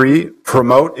 3,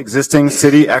 promote existing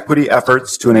city equity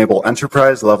efforts to enable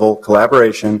enterprise-level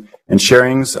collaboration and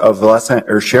sharing of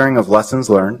lessons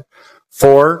learned.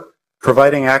 4,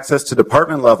 providing access to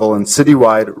department-level and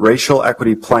citywide racial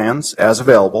equity plans as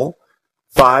available.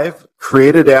 5,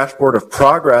 create a dashboard of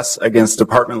progress against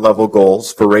department-level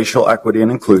goals for racial equity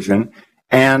and inclusion.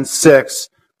 And 6,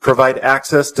 provide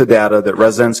access to data that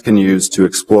residents can use to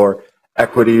explore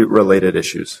equity-related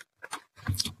issues.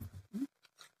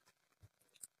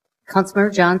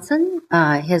 Councilmember Johnson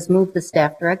has moved the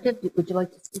staff directive. Would you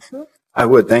like to speak to it? I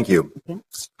would, thank you. Okay.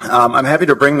 I'm happy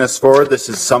to bring this forward. This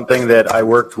is something that I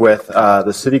worked with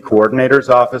the city coordinator's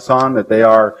office on, that they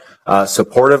are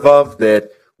supportive of,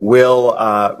 that will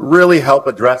really help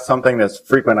address something that's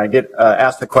frequent. I get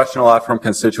asked the question a lot from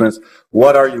constituents,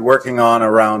 what are you working on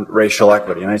around racial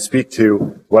equity? And I speak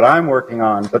to what I'm working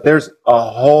on, but there's a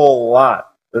whole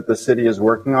lot that the city is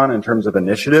working on in terms of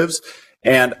initiatives.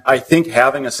 And I think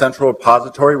having a central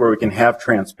repository where we can have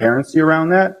transparency around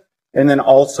that, and then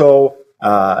also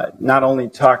not only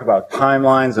talk about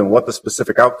timelines and what the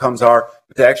specific outcomes are,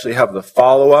 but to actually have the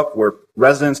follow-up where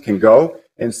residents can go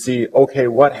and see, okay,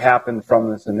 what happened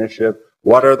from this initiative?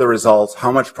 What are the results?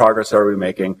 How much progress are we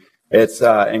making? It's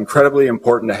incredibly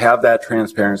important to have that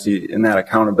transparency and that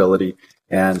accountability.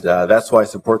 And that's why I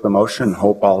support the motion and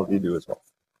hope all of you do as well.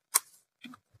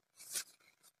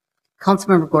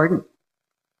 Councilmember Gordon.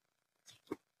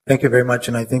 Thank you very much.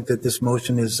 And I think that this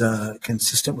motion is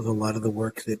consistent with a lot of the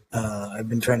work that I've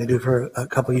been trying to do for a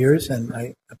couple of years, and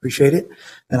I appreciate it.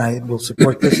 And I will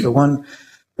support this. The one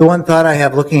thought I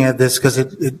have looking at this, because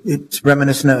it's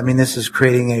reminiscent of, I mean, this is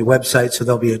creating a website, so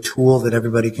there'll be a tool that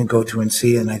everybody can go to and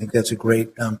see, and I think that's a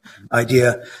great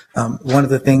idea. One of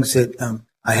the things that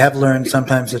I have learned,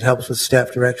 sometimes it helps with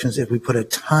staff directions if we put a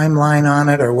timeline on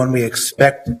it, or when we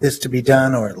expect this to be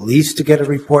done, or at least to get a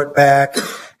report back.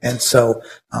 And so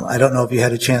I don't know if you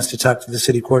had a chance to talk to the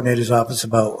city coordinator's office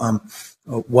about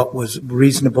what was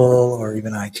reasonable, or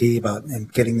even IT about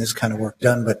getting this kind of work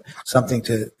done, but something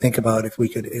to think about if we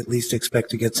could at least expect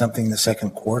to get something in the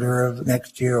second quarter of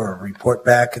next year, or a report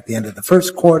back at the end of the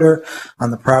first quarter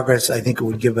on the progress. I think it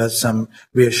would give us some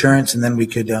reassurance, and then we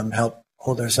could help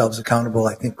hold ourselves accountable.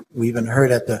 I think we even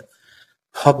heard at the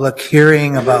public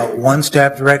hearing about one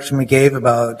staff direction we gave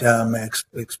about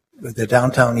the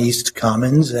downtown East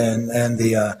Commons and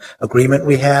the agreement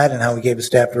we had, and how we gave a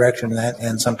staff direction on that.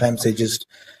 And sometimes they just,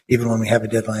 even when we have a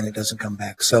deadline, it doesn't come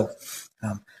back. So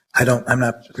I'm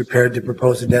not prepared to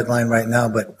propose a deadline right now,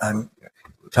 but I'm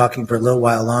talking for a little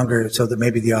while longer so that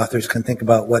maybe the authors can think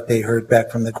about what they heard back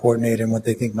from the coordinator and what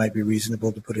they think might be reasonable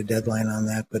to put a deadline on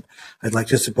that. But I'd like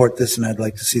to support this, and I'd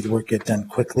like to see the work get done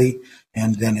quickly,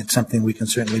 and then it's something we can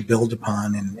certainly build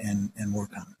upon and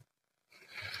work on.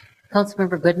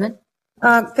 Councilmember Goodman.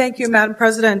 Thank you, Madam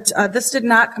President. This did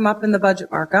not come up in the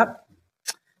budget markup.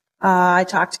 I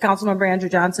talked to Councilmember Andrew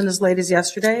Johnson as late as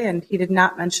yesterday, and he did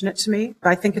not mention it to me, but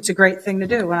I think it's a great thing to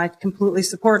do, and I completely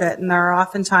support it. And there are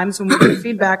often times when we get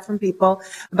feedback from people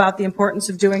about the importance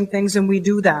of doing things, and we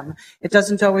do them. It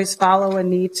doesn't always follow a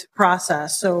neat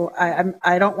process. So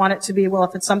I don't want it to be, well,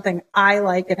 if it's something I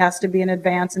like, it has to be in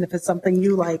advance, and if it's something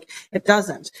you like, it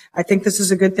doesn't. I think this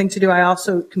is a good thing to do. I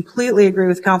also completely agree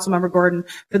with Councilmember Gordon.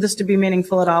 For this to be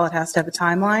meaningful at all, it has to have a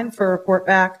timeline for a report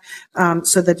back,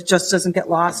 so that it just doesn't get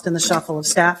lost in the shuffle of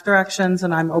staff directions,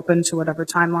 and I'm open to whatever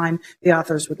timeline the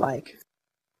authors would like.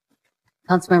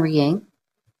 Councilmember Yang.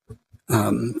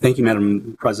 Thank you,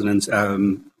 Madam President.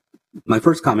 My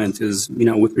first comment is,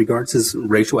 with regards to this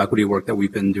racial equity work that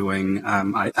we've been doing,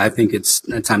 I think it's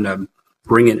time to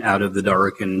bring it out of the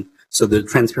dark. And so the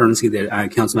transparency that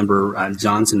Councilmember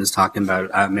Johnson is talking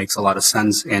about makes a lot of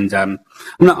sense. And I'm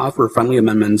going to offer friendly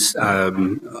amendments,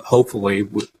 hopefully,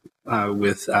 with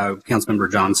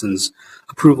Councilmember Johnson's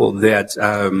approval, that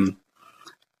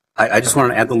I just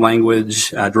want to add the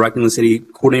language directing the city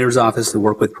coordinator's office to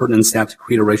work with pertinent staff to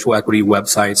create a racial equity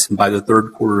website by the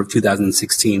third quarter of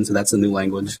 2016. So that's the new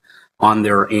language on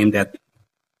there aimed at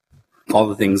all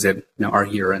the things that are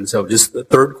here. And so just the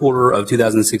third quarter of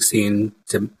 2016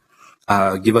 to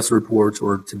give us a report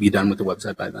or to be done with the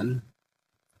website by then.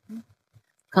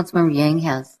 Councilmember Yang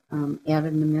has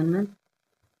added an amendment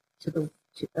to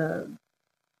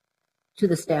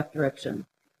the staff direction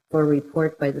for a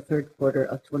report by the third quarter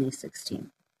of 2016.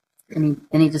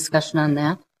 Any discussion on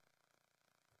that?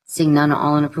 Seeing none,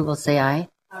 all in approval say aye.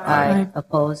 Aye.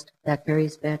 Opposed? That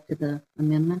carries back to the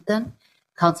amendment then.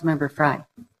 Councilmember Fry.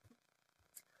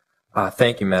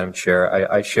 Thank you, Madam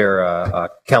Chair. I share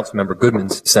Councilmember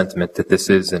Goodman's sentiment that this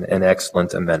is an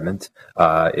excellent amendment.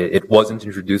 It wasn't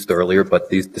introduced earlier, but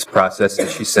this process,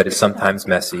 as she said, is sometimes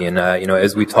messy. And,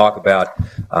 as we talk about,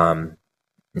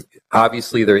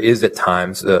 obviously there is at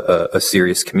times a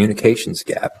serious communications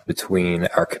gap between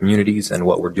our communities and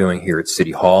what we're doing here at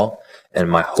City Hall. And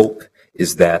my hope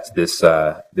is that this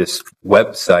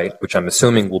website, which I'm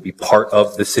assuming will be part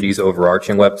of the city's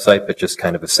overarching website, but just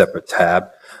kind of a separate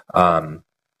tab,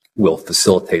 will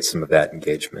facilitate some of that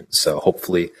engagement. So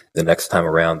hopefully the next time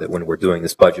around that when we're doing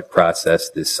this budget process,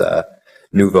 this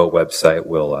Nouveau website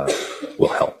will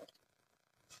help.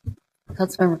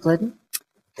 Councilmember Glidden.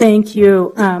 Thank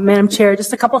you, Madam Chair.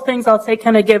 Just a couple things I'll say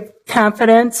kind of give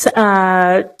confidence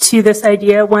to this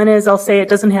idea. One is I'll say it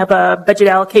doesn't have a budget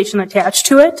allocation attached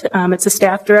to it. It's a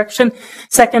staff direction.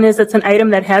 Second is it's an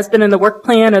item that has been in the work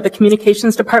plan or the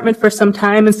communications department for some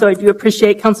time. And so I do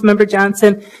appreciate Councilmember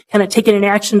Johnson kind of taking an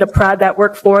action to prod that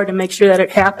work forward and make sure that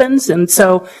it happens. And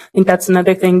so I think that's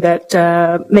another thing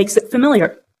that makes it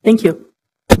familiar. Thank you.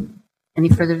 Any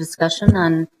further discussion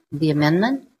on the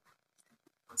amendment?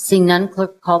 Seeing none,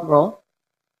 clerk call the roll.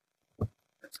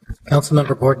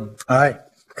 Councilmember Gordon. Aye.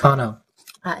 Kano.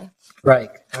 Aye.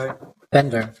 Reich. Aye.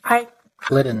 Bender. Aye.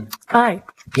 Glidden. Aye.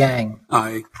 Yang.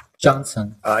 Aye.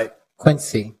 Johnson. Aye.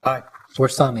 Quincy. Aye.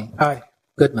 Warsami. Aye.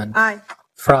 Goodman. Aye.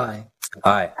 Fry.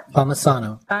 Aye.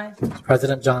 Palmisano. Aye.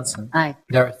 President Johnson. Aye.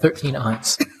 There are 13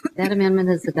 ayes. That amendment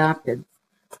is adopted.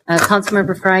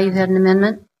 Councilmember Fry, you had an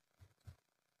amendment?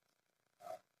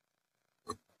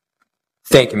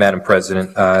 Thank you, Madam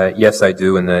President. Yes, I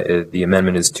do, and the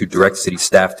amendment is to direct city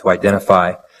staff to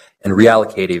identify and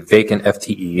reallocate a vacant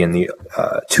FTE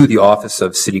to the Office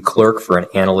of City Clerk for an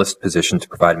analyst position to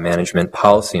provide management,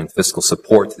 policy, and fiscal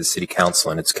support to the City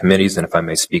Council and its committees, and if I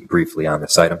may speak briefly on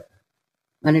this item.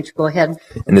 Why don't you go ahead?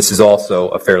 And this is also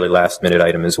a fairly last-minute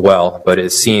item as well, but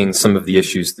is seeing some of the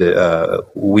issues that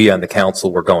we on the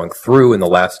council were going through in the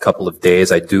last couple of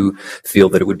days, I do feel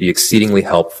that it would be exceedingly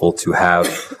helpful to have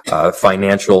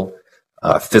financial,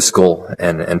 fiscal,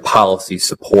 and policy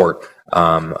support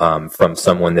from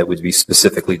someone that would be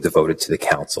specifically devoted to the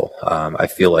council. I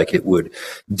feel like it would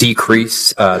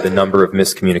decrease the number of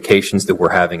miscommunications that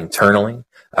we're having internally.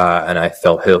 And I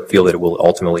feel that it will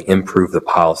ultimately improve the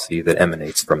policy that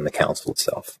emanates from the council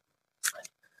itself.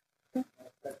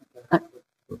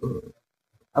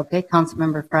 Okay,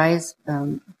 Councilmember Fry has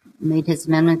made his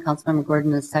amendment. Councilmember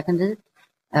Gordon has seconded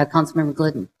it. Councilmember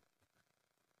Glidden.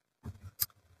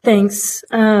 Thanks,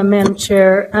 Madam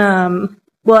Chair.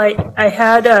 Well, I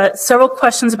had several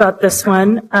questions about this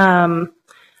one.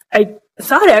 I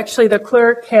thought actually the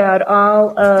clerk had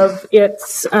all of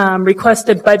its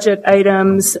requested budget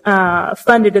items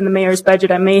funded in the mayor's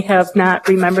budget. I may have not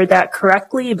remembered that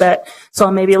correctly, but so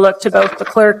I'll maybe look to both the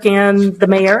clerk and the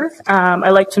mayor.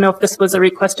 I'd like to know if this was a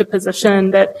requested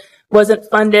position that wasn't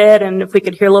funded and if we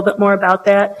could hear a little bit more about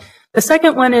that. The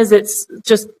second one is it's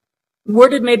just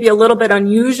worded maybe a little bit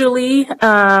unusually,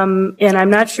 and I'm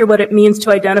not sure what it means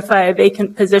to identify a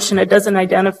vacant position. It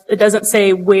doesn't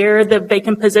say where the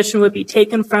vacant position would be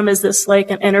taken from. Is this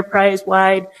like an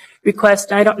enterprise-wide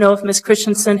request? I don't know if Ms.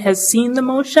 Christensen has seen the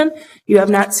motion. You have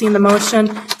not seen the motion.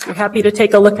 You're happy to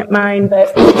take a look at mine,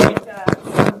 but it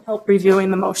might help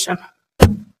reviewing the motion.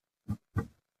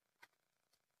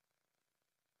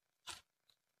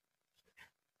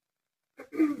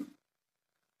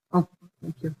 Oh,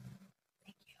 thank you.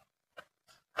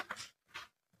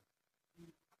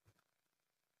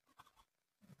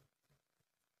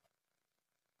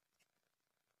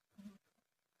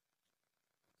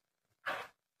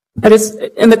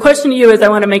 And the question to you is,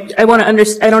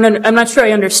 I'm not sure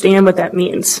I understand what that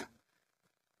means.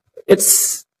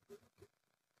 If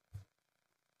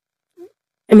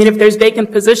there's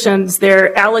vacant positions,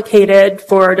 they're allocated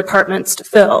for departments to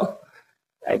fill.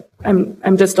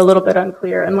 I'm just a little bit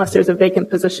unclear, unless there's a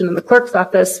vacant position in the clerk's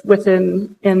office if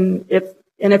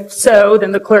so,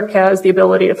 then the clerk has the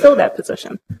ability to fill that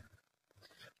position.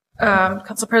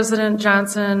 Council President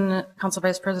Johnson, Council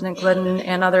Vice President Glidden,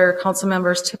 and other council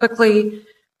members, typically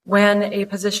when a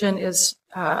position is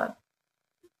to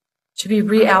be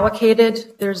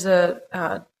reallocated, there's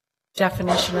a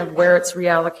definition of where it's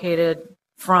reallocated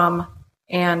from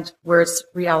and where it's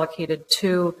reallocated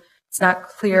to. It's not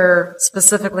clear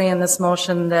specifically in this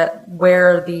motion that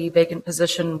where the vacant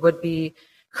position would be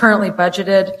currently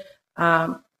budgeted.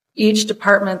 Each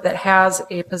department that has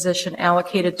a position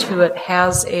allocated to it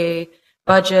has a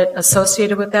budget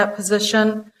associated with that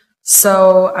position.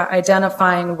 So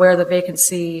identifying where the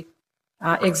vacancy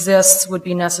exists would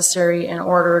be necessary in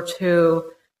order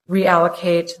to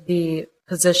reallocate the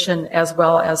position as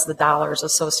well as the dollars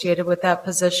associated with that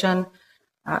position.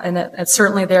 And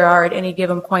certainly there are at any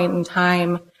given point in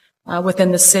time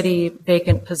within the city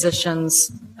vacant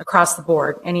positions across the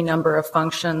board, any number of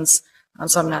functions.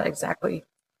 So I'm not exactly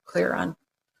clear on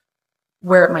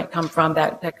where it might come from.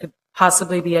 That could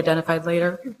possibly be identified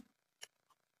later.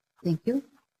 Thank you.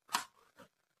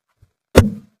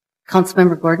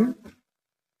 Councilmember Gordon.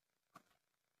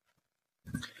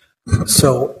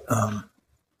 So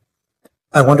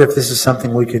I wonder if this is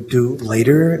something we could do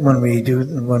later when we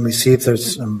see if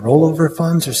there's some rollover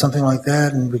funds or something like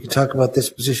that, and we could talk about this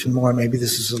position more. Maybe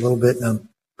this is a little bit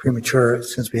premature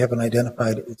since we haven't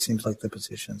identified it seems like the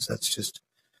positions. That's just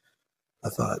a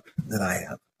thought that I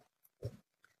have.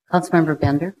 Councilmember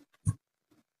Bender.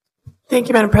 Thank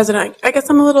you, Madam President. I guess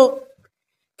I'm a little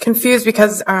confused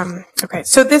because,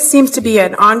 so this seems to be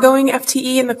an ongoing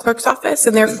FTE in the clerk's office,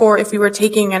 and therefore if we were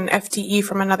taking an FTE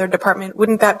from another department,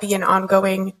 wouldn't that be an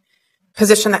ongoing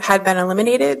position that had been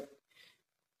eliminated?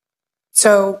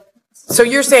 So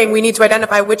you're saying we need to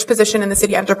identify which position in the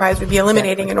city enterprise would be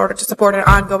eliminating in order to support an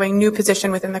ongoing new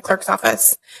position within the clerk's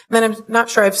office. And then I'm not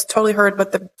sure I've totally heard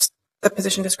what the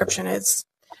position description is.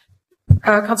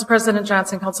 Council President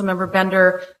Johnson, Councilmember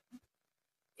Bender,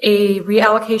 a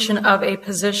reallocation of a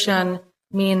position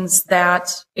means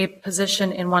that a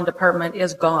position in one department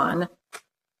is gone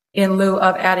in lieu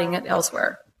of adding it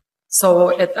elsewhere.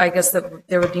 So I guess that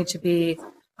there would need to be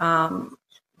an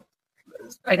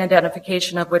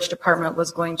identification of which department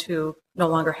was going to no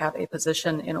longer have a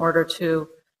position in order to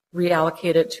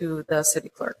reallocate it to the city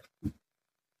clerk.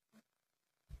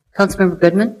 Councilmember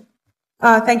Goodman.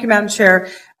 Thank you, Madam Chair.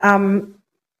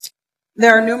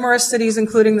 There are numerous cities,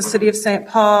 including the city of St.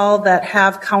 Paul, that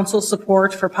have council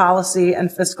support for policy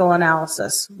and fiscal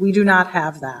analysis. We do not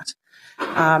have that.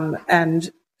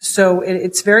 And so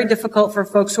it's very difficult for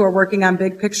folks who are working on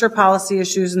big picture policy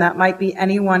issues, and that might be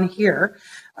anyone here,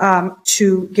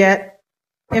 to get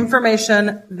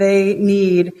information they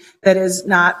need that is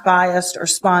not biased or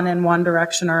spun in one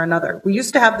direction or another. We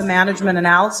used to have the Management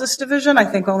Analysis Division. I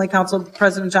think only Council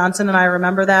President Johnson and I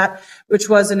remember that, which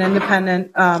was an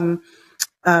independent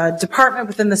department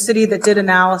within the city that did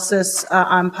analysis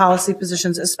on policy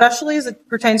positions, especially as it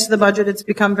pertains to the budget. It's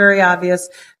become very obvious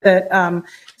that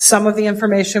some of the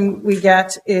information we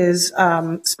get is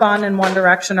spun in one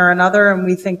direction or another, and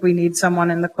we think we need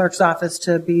someone in the clerk's office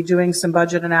to be doing some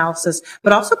budget analysis,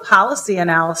 but also policy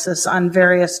analysis on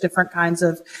various different kinds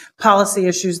of policy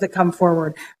issues that come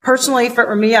forward. Personally,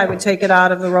 for me, I would take it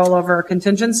out of the rollover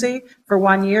contingency for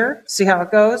 1 year, see how it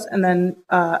goes, and then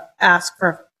ask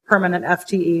for permanent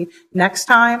FTE next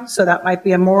time. So that might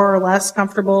be a more or less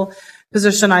comfortable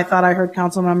position. I thought I heard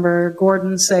Councilmember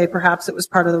Gordon say perhaps it was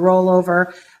part of the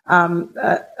rollover.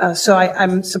 So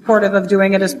I'm supportive of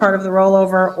doing it as part of the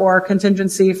rollover or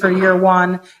contingency for year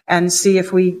one, and see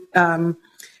if we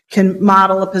can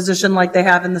model a position like they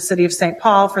have in the city of St.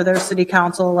 Paul for their city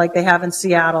council, like they have in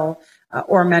Seattle,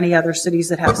 or many other cities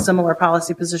that have similar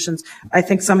policy positions. I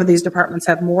think some of these departments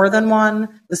have more than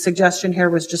one. The suggestion here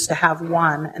was just to have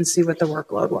one and see what the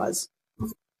workload was.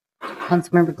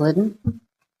 Councilmember Glidden.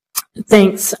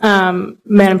 Thanks,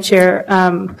 Madam Chair.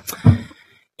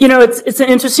 It's an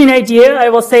interesting idea. I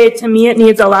will say, to me, it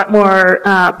needs a lot more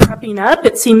prepping up.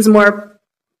 It seems more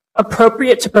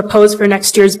appropriate to propose for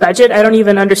next year's budget. I don't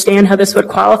even understand how this would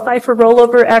qualify for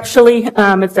rollover, actually.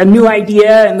 It's a new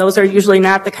idea, and those are usually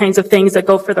not the kinds of things that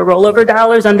go for the rollover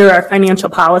dollars under our financial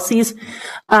policies.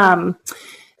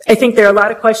 I think there are a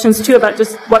lot of questions, too, about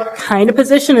just what kind of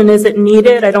position and is it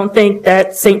needed. I don't think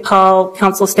that St. Paul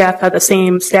council staff have the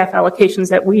same staff allocations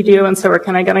that we do, and so we're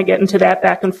kind of going to get into that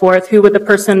back and forth. Who would the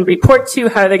person report to?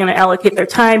 How are they going to allocate their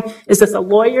time? Is this a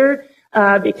lawyer?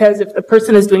 Because if the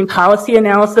person is doing policy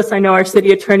analysis, I know our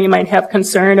city attorney might have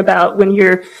concern about when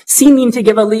you're seeming to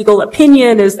give a legal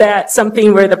opinion, is that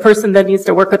something where the person then needs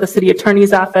to work with the city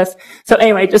attorney's office? So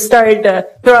anyway, just started to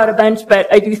throw out a bunch,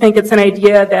 but I do think it's an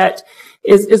idea that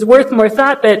is worth more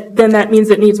thought, but then that means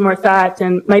it needs more thought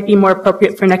and might be more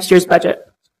appropriate for next year's budget.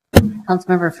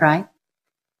 Councilmember Frye.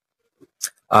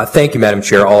 Thank you, Madam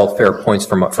Chair. All fair points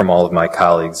from all of my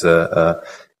colleagues.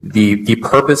 The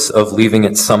purpose of leaving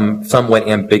it somewhat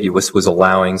ambiguous was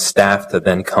allowing staff to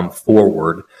then come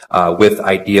forward with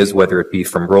ideas, whether it be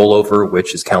from rollover,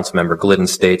 which, as Councilmember Glidden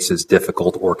states, is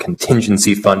difficult, or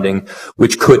contingency funding,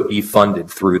 which could be funded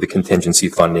through the contingency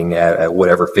funding at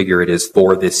whatever figure it is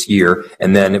for this year,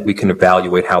 and then we can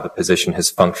evaluate how the position has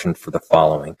functioned for the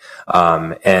following.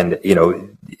 And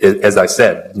as I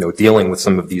said, dealing with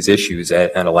some of these issues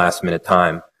at a last-minute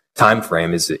time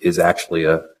frame is actually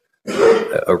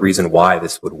a reason why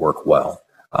this would work well.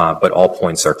 But all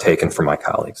points are taken from my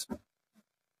colleagues.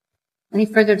 Any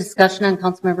further discussion on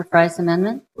Councilmember Frye's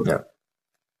amendment? No.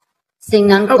 Seeing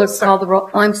none, clerk call the roll.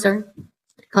 Oh, I'm sorry.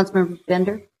 Councilmember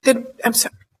Bender. I'm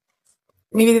sorry.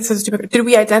 Maybe this is stupid. Did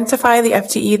we identify the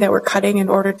FTE that we're cutting in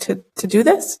order to do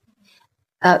this?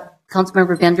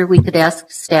 Councilmember Bender, we could ask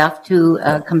staff to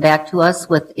come back to us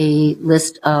with a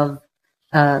list of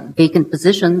vacant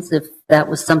positions if that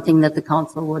was something that the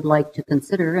council would like to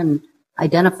consider and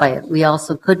identify it. We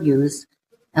also could use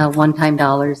one-time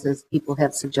dollars, as people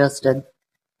have suggested,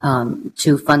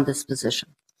 to fund this position.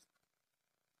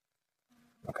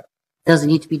 Okay. Doesn't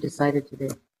need to be decided today.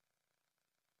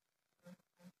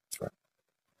 Sure.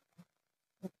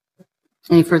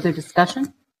 Any further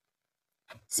discussion?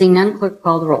 Seeing none, clerk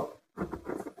call the roll.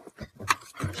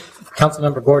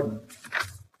 Councilmember Gordon.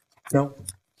 No.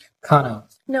 Kano.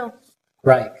 No.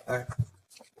 Reich.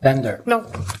 Bender. No.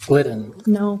 Glidden.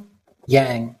 No.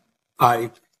 Yang.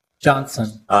 Aye.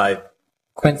 Johnson. Aye.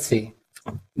 Quincy.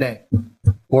 Nay.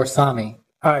 Warsami.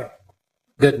 Aye.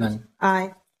 Goodman.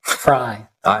 Aye. Fry.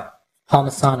 Aye.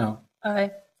 Palmisano.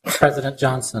 Aye. President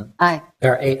Johnson. Aye.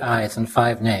 There are 8 ayes and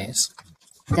 5 nays.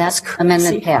 That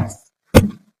amendment passed.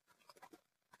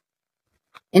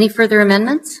 Any further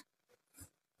amendments?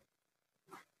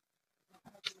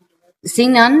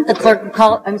 Seeing none, the clerk will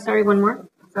call. I'm sorry, one more.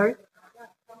 Sorry.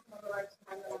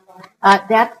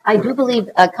 That I do believe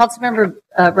Councilmember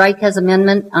Reich has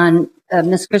amendment on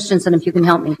Ms. Christensen, if you can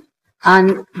help me,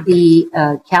 on the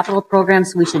capital program.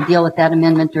 So we should deal with that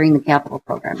amendment during the capital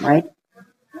program, right?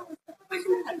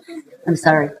 I'm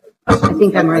sorry. I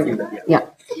think I'm right. Yeah.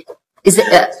 Is it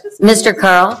Mr.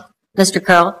 Carl? Mr.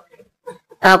 Carl,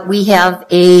 we have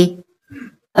a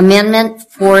amendment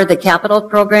for the capital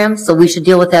program, so we should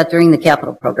deal with that during the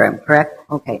capital program, correct?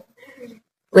 Okay.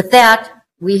 With that,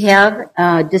 we have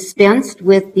dispensed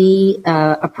with the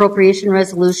appropriation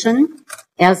resolution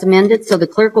as amended, so the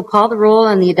clerk will call the roll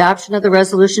on the adoption of the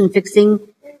resolution fixing,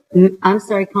 I'm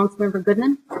sorry, Councilmember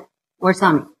Goodman?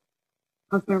 Warsami?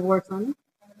 Councilmember Warsami?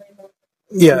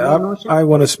 Yeah, I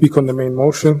want to speak on the main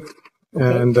motion,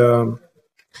 Okay. and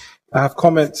I have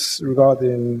comments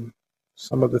regarding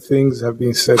some of the things that have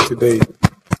been said today,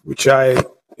 which I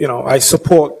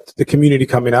support the community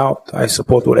coming out. I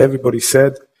support what everybody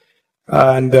said,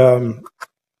 and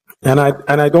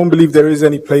I don't believe there is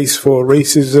any place for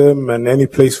racism and any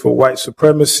place for white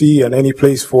supremacy and any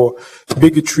place for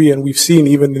bigotry. And we've seen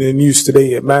even in the news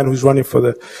today, a man who's running for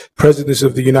the presidency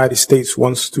of the United States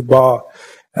wants to bar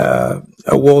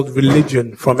a world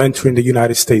religion from entering the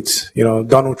United States.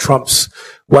 Donald Trump's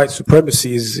white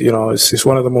supremacy is, it's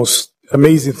one of the most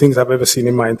amazing things I've ever seen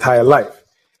in my entire life.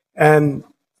 And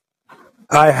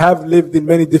I have lived in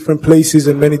many different places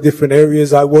in many different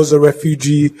areas. I was a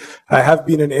refugee. I have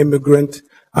been an immigrant.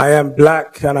 I am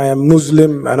black and I am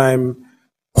Muslim and I'm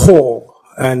poor.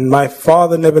 And my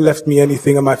father never left me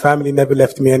anything and my family never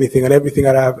left me anything. And everything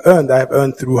that I have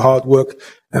earned through hard work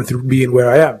and through being where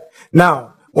I am.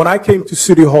 Now, when I came to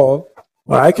City Hall,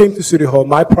 when I came to City Hall,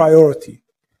 my priority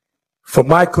for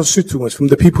my constituents, from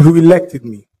the people who elected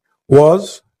me,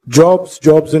 was jobs,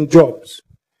 jobs, and jobs.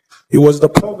 It was the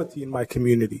poverty in my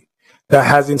community that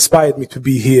has inspired me to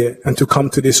be here and to come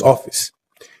to this office.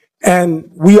 And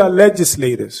we are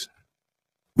legislators.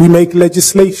 We make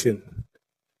legislation.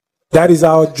 That is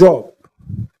our job.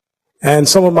 And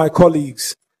some of my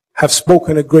colleagues have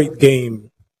spoken a great game.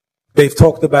 They've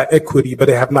talked about equity, but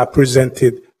they have not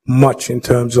presented much in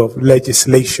terms of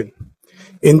legislation.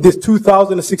 In this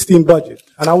 2016 budget,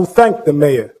 and I will thank the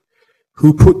mayor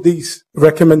who put these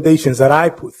recommendations that I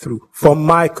put through for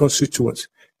my constituents,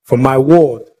 for my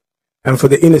ward, and for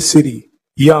the inner city,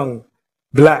 young,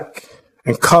 black,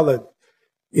 and colored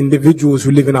individuals who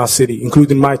live in our city,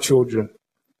 including my children.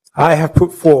 I have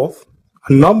put forth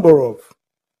a number of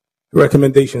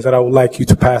recommendations that I would like you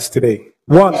to pass today.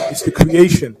 One is the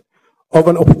creation of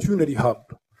an opportunity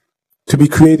hub to be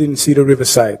created in Cedar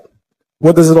Riverside.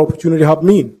 What does an opportunity hub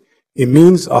mean? It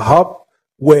means a hub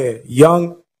where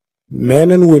young men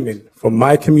and women from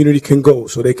my community can go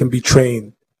so they can be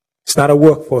trained. It's not a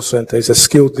workforce center, it's a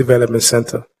skills development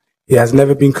center. It has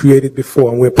never been created before,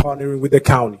 and we're partnering with the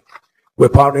county. We're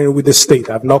partnering with the state.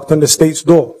 I've knocked on the state's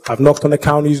door. I've knocked on the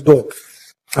county's door.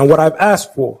 And what I've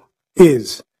asked for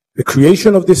is the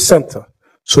creation of this center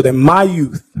so that my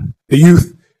youth, the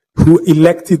youth who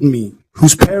elected me,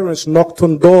 whose parents knocked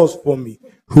on doors for me,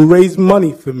 who raised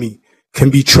money for me, can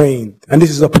be trained. And this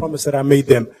is a promise that I made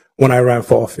them when I ran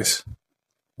for office.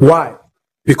 Why?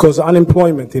 Because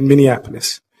unemployment in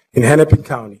Minneapolis, in Hennepin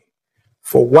County,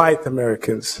 for white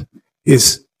Americans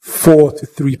is 4 to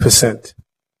 3%.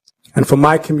 And for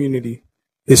my community,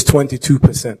 is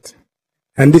 22%.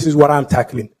 And this is what I'm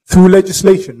tackling through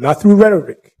legislation, not through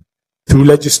rhetoric, through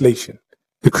legislation,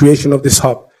 the creation of this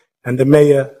hub. And the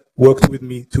mayor worked with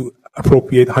me to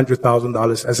appropriate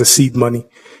 $100,000 as a seed money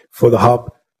for the hub.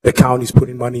 The county's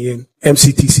putting money in,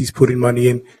 MCTC's putting money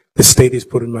in, the state is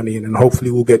putting money in, and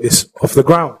hopefully we'll get this off the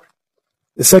ground.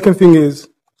 The second thing is,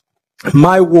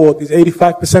 my ward is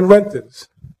 85% renters.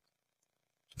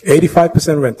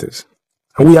 85% renters.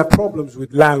 And we have problems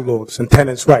with landlords and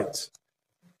tenants' rights.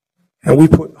 And we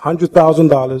put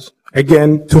 $100,000,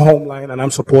 again, to Homeline, and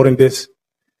I'm supporting this.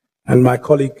 And my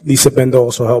colleague Lisa Bender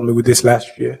also helped me with this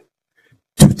last year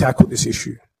to tackle this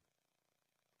issue.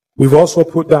 We've also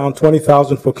put down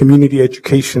 $20,000 for community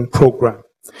education program,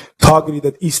 targeted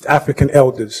at East African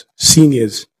elders,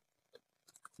 seniors.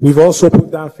 We've also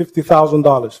put down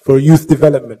 $50,000 for youth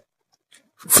development,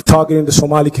 targeting the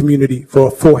Somali community for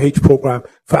a 4-H program,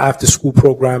 for after-school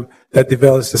program that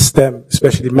develops the STEM,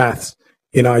 especially maths,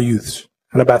 in our youths.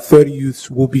 And about 30 youths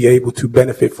will be able to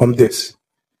benefit from this.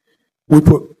 We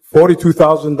put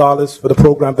 $42,000 for the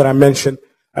program that I mentioned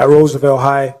at Roosevelt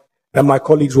High that my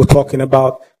colleagues were talking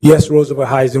about. Yes, Roosevelt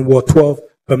High is in Ward 12,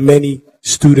 but many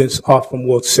students are from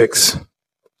Ward 6.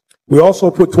 We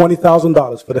also put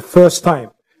 $20,000 for the first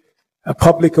time, a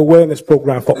public awareness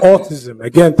program for autism,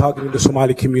 again targeting the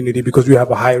Somali community because we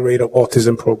have a high rate of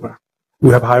autism program.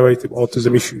 We have a high rate of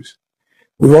autism issues.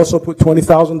 We've also put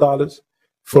 $20,000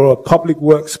 for a public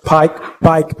works bike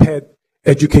ped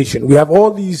education. We have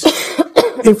all these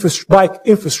bike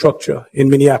infrastructure in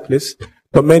Minneapolis,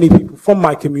 but many people from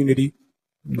my community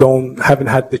haven't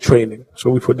had the training. So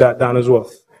we put that down as well.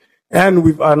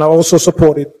 And I also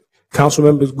supported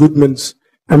Councilmember Goodman's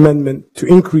amendment to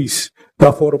increase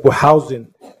the affordable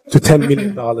housing to $10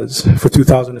 million for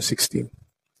 2016.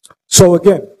 So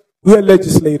again, we are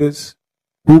legislators.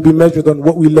 We will be measured on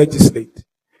what we legislate,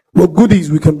 what goodies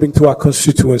we can bring to our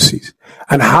constituencies,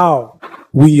 and how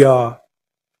we are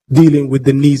dealing with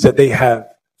the needs that they have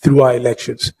through our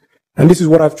elections. And this is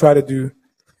what I've tried to do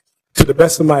to the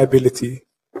best of my ability,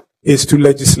 is to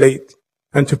legislate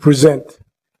and to present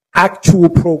actual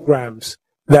programs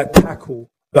that tackle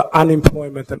the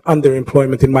unemployment and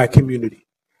underemployment in my community.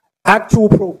 Actual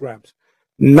programs,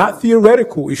 not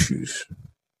theoretical issues,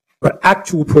 but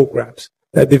actual programs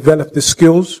that develop the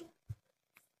skills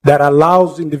that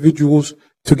allows individuals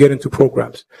to get into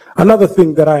programs. Another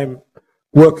thing that I'm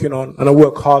working on and I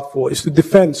work hard for is to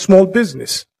defend small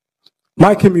business.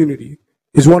 My community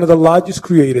is one of the largest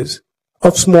creators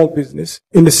of small business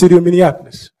in the city of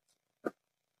Minneapolis.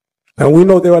 And we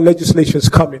know there are legislations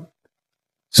coming,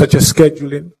 such as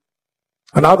scheduling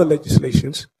and other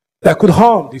legislations that could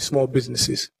harm these small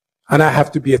businesses. And I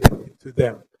have to be attentive to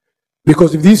them.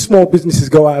 Because if these small businesses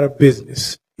go out of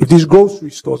business, if these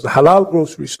grocery stores, the halal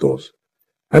grocery stores,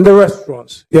 and the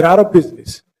restaurants get out of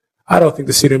business, I don't think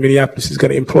the city of Minneapolis is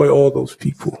going to employ all those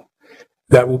people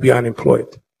that will be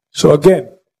unemployed. So again,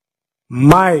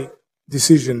 my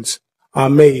decisions are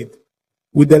made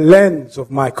with the lens of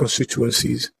my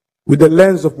constituencies with the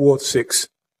lens of Ward 6,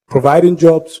 providing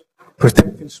jobs,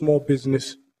 protecting small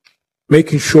business,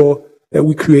 making sure that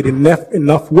we create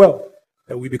enough wealth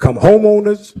that we become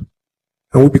homeowners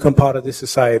and we become part of this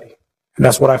society. And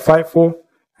that's what I fight for,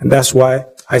 and that's why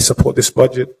I support this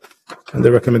budget and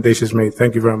the recommendations made.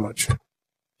 Thank you very much.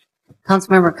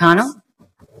 Councilmember Cano.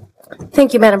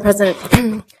 Thank you, Madam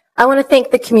President. I want to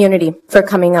thank the community for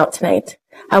coming out tonight.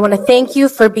 I want to thank you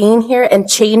for being here and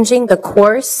changing the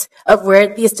course of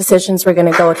where these decisions were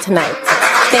going to go tonight.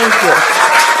 Thank you.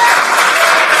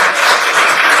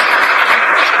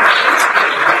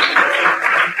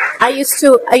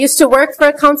 I used to work for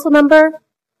a council member,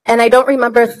 and I don't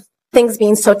remember things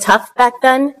being so tough back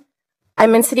then.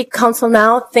 I'm in city council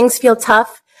now. Things feel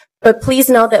tough, but please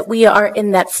know that we are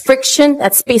in that friction,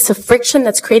 that space of friction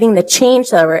that's creating the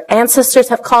change that our ancestors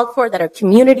have called for, that our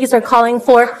communities are calling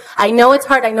for. I know it's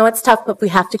hard, I know it's tough, but we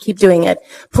have to keep doing it.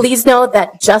 Please know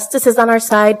that justice is on our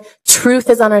side, truth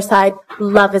is on our side,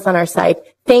 love is on our side.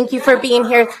 Thank you for being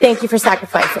here. Thank you for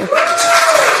sacrificing.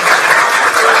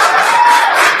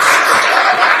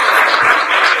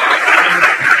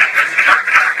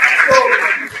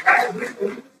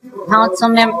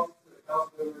 Councilmember,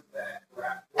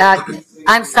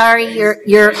 I'm sorry, you're.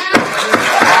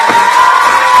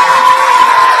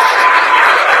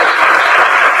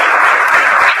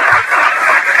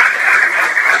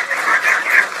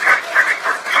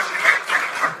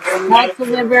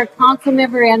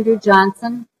 Councilmember Andrew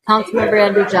Johnson. Councilmember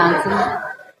Andrew Johnson.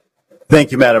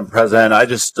 Thank you, Madam President. I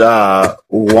just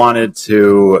wanted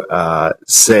to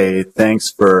say thanks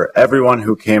for everyone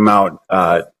who came out.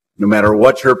 No matter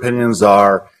what your opinions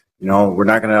are, you know, we're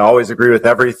not going to always agree with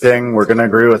everything. We're going to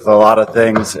agree with a lot of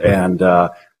things. And I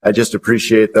just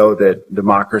appreciate, though, that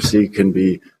democracy can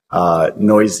be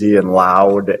noisy and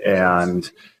loud and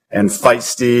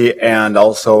feisty, and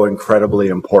also incredibly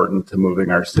important to moving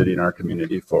our city and our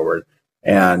community forward.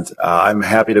 And I'm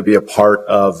happy to be a part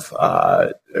of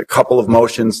a couple of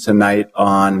motions tonight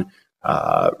on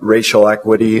racial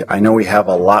equity. I know we have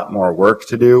a lot more work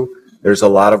to do. There's a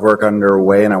lot of work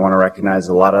underway, and I want to recognize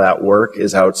a lot of that work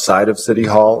is outside of City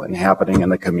Hall and happening in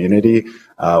the community,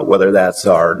 whether that's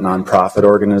our nonprofit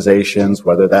organizations,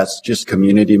 whether that's just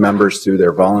community members through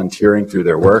their volunteering, through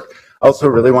their work. I also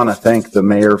really want to thank the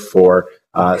mayor for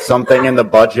something in the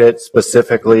budget,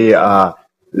 specifically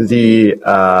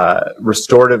the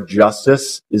restorative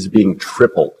justice is being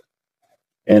tripled.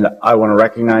 And I want to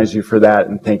recognize you for that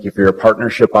and thank you for your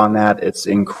partnership on that. It's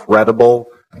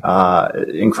incredible.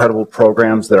 Incredible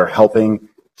programs that are helping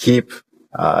keep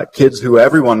kids who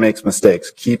everyone makes mistakes,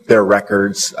 keep their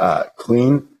records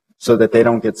clean so that they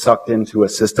don't get sucked into a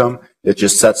system that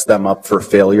just sets them up for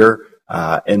failure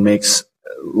and makes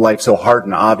life so hard.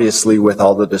 And obviously with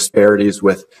all the disparities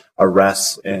with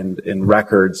arrests and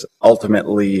records,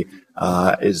 ultimately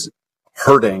is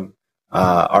hurting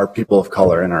our people of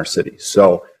color in our city.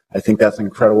 So I think that's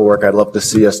incredible work. I'd love to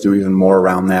see us do even more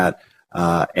around that.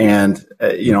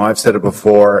 You know, I've said it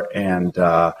before, and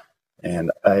I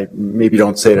maybe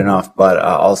don't say it enough, but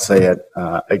I'll say it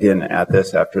again at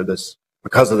this, after this,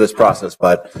 because of this process.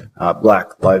 But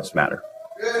Black Lives Matter.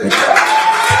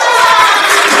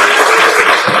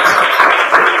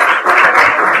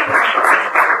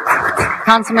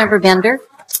 Councilmember Bender.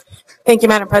 Thank you,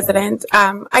 Madam President.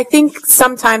 I think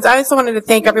sometimes I also wanted to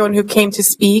thank everyone who came to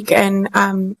speak, and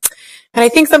I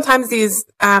think sometimes these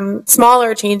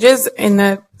smaller changes in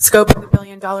the scope of the $1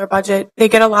 billion budget, they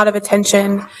get a lot of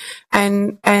attention,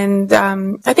 and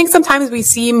I think sometimes we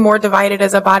seem more divided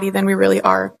as a body than we really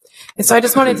are. And so I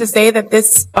just wanted to say that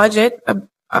this budget, a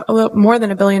little more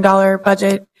than $1 billion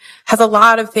budget, has a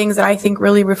lot of things that I think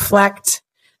really reflect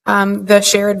the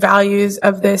shared values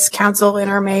of this council and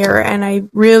our mayor. And I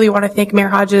really want to thank Mayor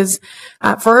Hodges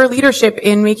for her leadership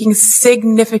in making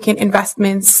significant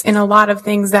investments in a lot of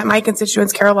things that my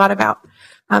constituents care a lot about.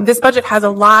 This budget has a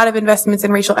lot of investments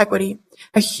in racial equity,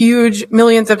 a huge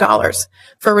millions of dollars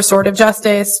for restorative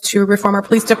justice, to reform our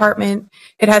police department.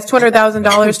 It has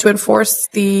 $200,000 to enforce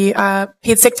the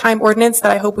paid sick time ordinance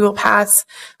that I hope we will pass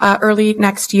early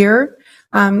next year.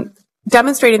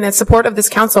 Demonstrating the support of this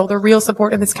council, the real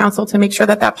support of this council, to make sure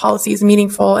that that policy is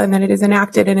meaningful and that it is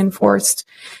enacted and enforced.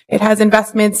 It has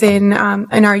investments in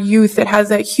our youth. It has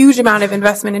a huge amount of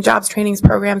investment in jobs trainings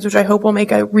programs, which I hope will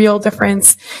make a real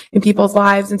difference in people's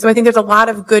lives. And so I think there's a lot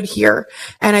of good here,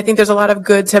 and I think there's a lot of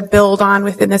good to build on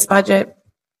within this budget.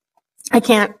 I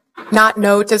can't not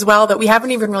note as well that we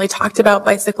haven't even really talked about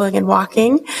bicycling and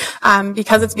walking,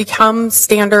 because it's become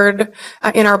standard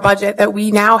in our budget that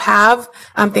we now have,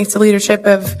 thanks to leadership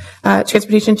of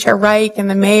Transportation Chair Reich and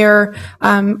the mayor,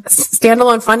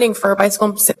 standalone funding for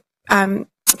bicycle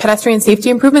pedestrian safety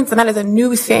improvements, and that is a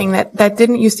new thing that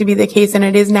didn't used to be the case, and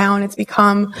it is now, and it's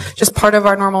become just part of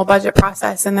our normal budget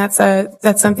process. And that's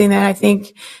something that I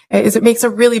think it makes a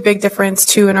really big difference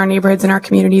too in our neighborhoods and our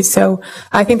communities. So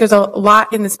I think there's a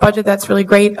lot in this budget that's really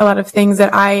great, a lot of things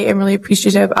that I am really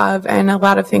appreciative of, and a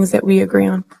lot of things that we agree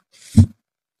on.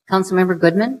 Councilmember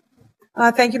Goodman.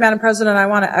 Thank you, Madam President. I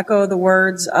want to echo the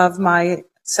words of my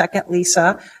second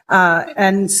Lisa,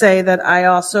 and say that I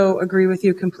also agree with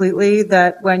you completely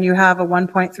that when you have a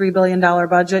 $1.3 billion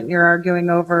budget and you're arguing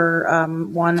over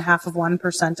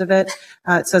 0.5% of it,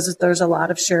 it says that there's a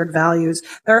lot of shared values.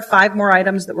 There are 5 more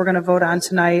items that we're going to vote on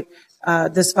tonight.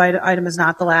 This item is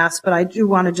not the last, but I do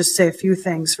want to just say a few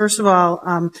things. First of all,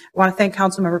 I want to thank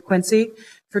Councilmember Quincy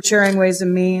for chairing Ways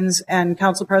and Means, and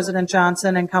Council President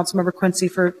Johnson and Councilmember Quincy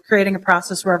for creating a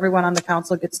process where everyone on the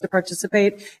council gets to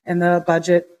participate in the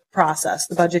budget process,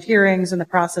 the budget hearings and the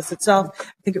process itself.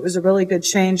 I think it was a really good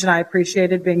change, and I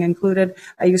appreciated being included.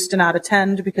 I used to not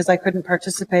attend because I couldn't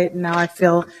participate, and now I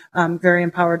feel very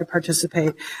empowered to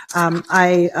participate.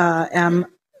 I am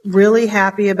really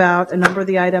happy about a number of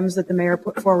the items that the mayor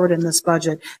put forward in this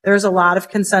budget. There's a lot of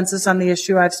consensus on the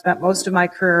issue I've spent most of my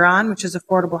career on, which is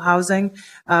affordable housing.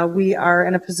 We are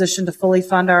in a position to fully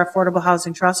fund our Affordable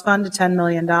Housing Trust Fund to $10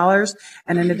 million.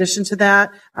 And in addition to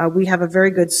that, we have a very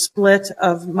good split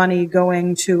of money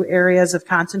going to areas of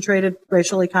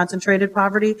racially concentrated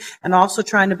poverty, and also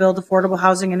trying to build affordable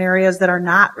housing in areas that are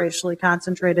not racially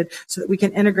concentrated so that we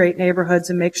can integrate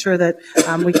neighborhoods and make sure that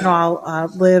we can all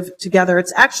live together.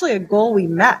 It's actually a goal we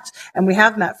met, and we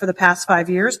have met for the past 5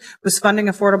 years, was funding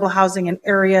affordable housing in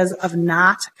areas of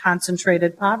not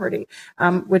concentrated poverty,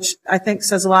 which I think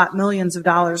says a lot. Millions of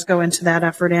dollars go into that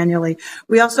effort annually.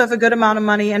 We also have a good amount of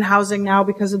money in housing now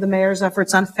because of the mayor's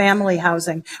efforts on family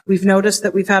housing. We've noticed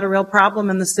that we've had a real problem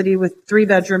in the city with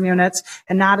 3-bedroom units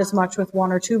and not as much with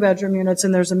 1 or 2-bedroom units,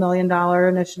 and there's $1 million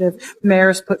initiative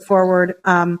mayor's put forward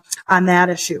on that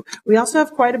issue. We also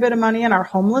have quite a bit of money in our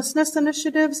homelessness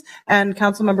initiatives, and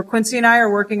Councilmember Quincy and I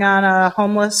are working on a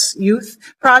homeless youth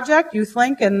project, Youth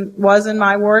Link, and was in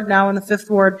my ward, now in the 5th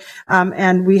ward,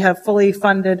 and we have fully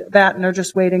funded that and are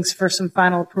just waiting for some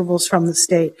final approvals from the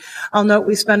state. I'll note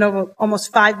we spend over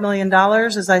almost $5 million,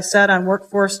 as I said, on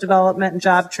workforce development and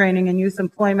job training and youth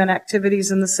employment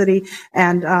activities in the city,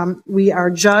 and we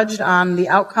are judged on the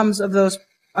outcomes of those.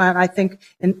 I think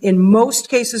in most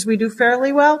cases we do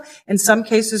fairly well. In some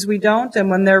cases we don't. And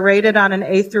when they're rated on an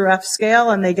A through F scale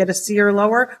and they get a C or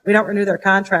lower, we don't renew their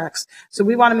contracts. So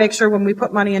we want to make sure when we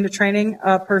put money into training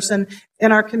a person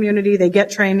in our community, they get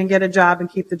trained and get a job and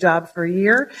keep the job for a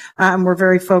year. We're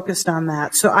very focused on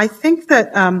that. So I think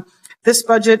that this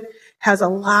budget has a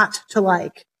lot to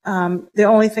like. The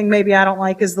only thing maybe I don't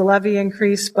like is the levy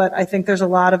increase, but I think there's a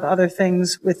lot of other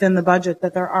things within the budget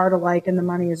that there are to like, and the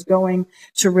money is going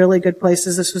to really good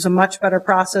places. This was a much better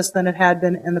process than it had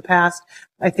been in the past.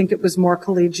 I think it was more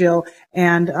collegial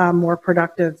and more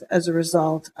productive as a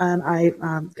result. And I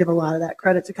give a lot of that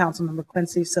credit to Councilmember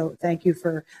Quincy. So thank you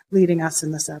for leading us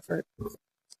in this effort.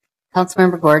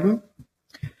 Councilmember Gordon.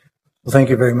 Well,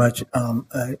 thank you very much. I'm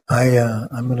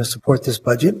going to support this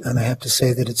budget, and I have to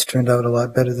say that it's turned out a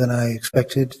lot better than I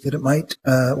expected that it might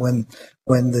when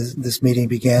this meeting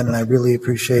began, and I really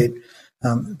appreciate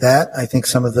that. I think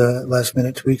some of the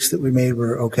last-minute tweaks that we made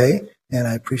were okay, and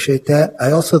I appreciate that.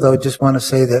 I also, though, just want to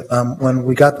say that when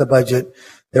we got the budget,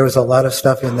 there was a lot of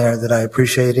stuff in there that I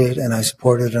appreciated and I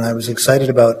supported and I was excited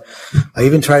about. I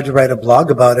even tried to write a blog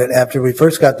about it after we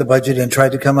first got the budget and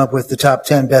tried to come up with the top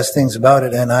 10 best things about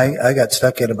it, and I got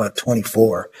stuck at about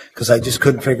 24 because I just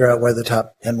couldn't figure out where the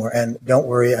top 10 were. And don't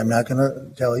worry, I'm not going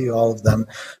to tell you all of them,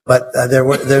 but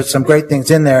there's some great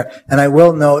things in there. And I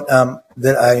will note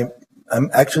that I'm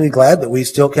actually glad that we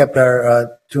still kept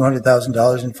our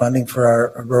 $200,000 in funding for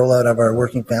our rollout of our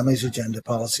working families agenda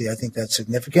policy. I think that's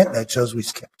significant. That shows we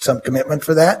kept some commitment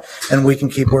for that, and we can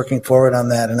keep working forward on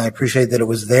that. And I appreciate that it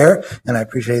was there, and I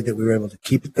appreciate that we were able to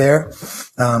keep it there.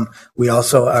 We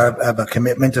also have a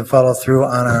commitment to follow through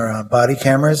on our body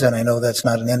cameras, and I know that's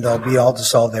not an end-all be-all to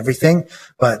solve everything,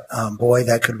 but boy,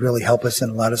 that could really help us in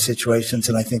a lot of situations,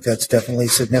 and I think that's definitely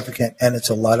significant, and it's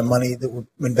a lot of money that we're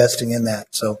investing in that.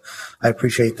 So I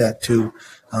appreciate that too.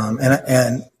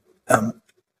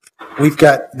 We've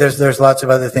got, there's lots of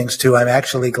other things too. I'm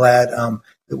actually glad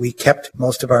that we kept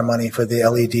most of our money for the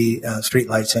LED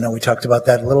streetlights. I know we talked about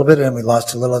that a little bit and we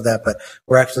lost a little of that, but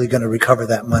we're actually going to recover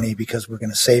that money because we're going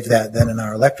to save that then in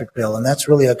our electric bill. And that's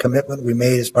really a commitment we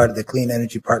made as part of the Clean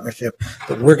Energy Partnership,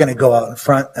 that we're going to go out in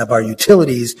front of our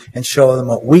utilities and show them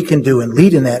what we can do and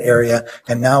lead in that area.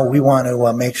 And now we want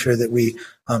to make sure that we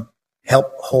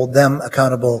help hold them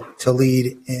accountable to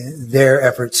lead in their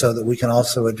efforts so that we can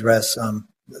also address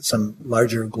some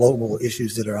larger global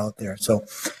issues that are out there. So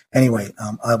anyway,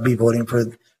 I'll be voting for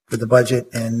the budget,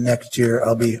 and next year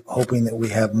I'll be hoping that we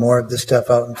have more of this stuff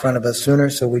out in front of us sooner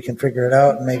so we can figure it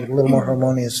out and make it a little more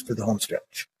harmonious for the home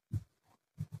stretch.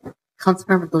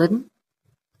 Councilmember Glidden.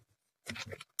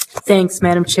 Thanks,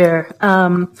 Madam Chair.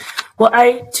 Well,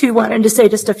 I too wanted to say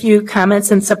just a few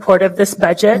comments in support of this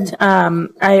budget.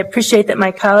 I appreciate that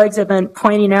my colleagues have been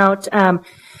pointing out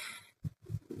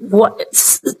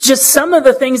just some of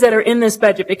the things that are in this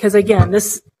budget, because again,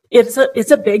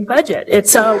 it's a big budget.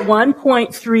 It's a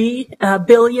 $1.3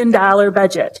 billion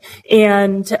budget.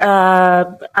 And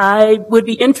I would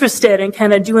be interested in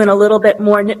kind of doing a little bit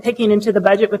more nitpicking into the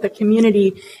budget with the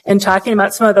community and talking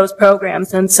about some of those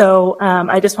programs. And so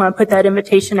I just want to put that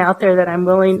invitation out there that I'm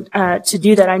willing to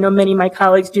do that. I know many of my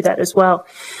colleagues do that as well.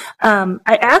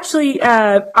 I actually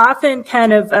often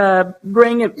kind of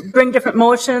bring different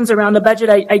motions around the budget.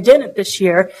 I didn't this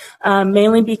year,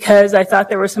 mainly because I thought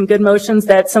there were some good motions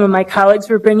that some of my colleagues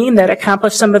were bringing that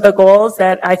accomplished some of the goals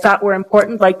that I thought were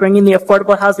important, like bringing the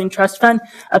Affordable Housing Trust Fund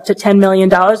up to $10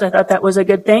 million. I thought that was a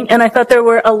good thing. And I thought there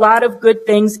were a lot of good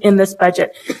things in this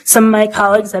budget. Some of my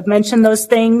colleagues have mentioned those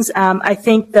things. I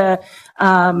think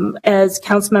as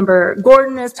Councilmember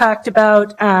Gordon has talked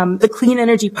about, the Clean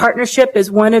Energy Partnership is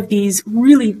one of these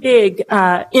really big,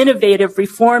 innovative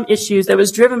reform issues that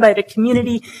was driven by the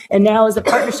community and now is a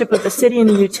partnership with the city and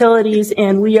the utilities,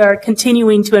 and we are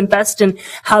continuing to invest in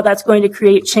how that's going to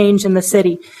create change in the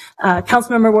city.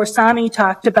 Councilmember Warsami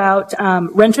talked about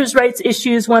renters' rights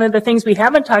issues. One of the things we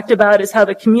haven't talked about is how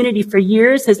the community for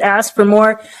years has asked for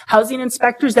more housing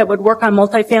inspectors that would work on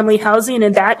multifamily housing,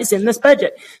 and that is in this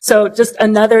budget. So just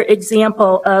another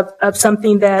example of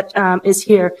something that is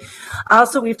here.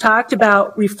 Also, we've talked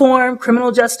about reform,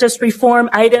 criminal justice reform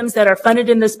items that are funded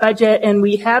in this budget, and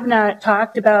we have not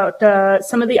talked about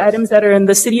some of the items that are in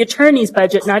the city attorney's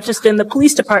budget, not just in the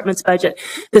police department's budget.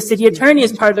 The city attorney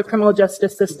is part of the criminal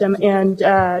justice system, and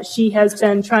she has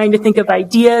been trying to think of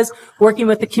ideas, working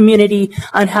with the community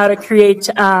on how to create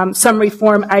some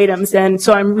reform items. And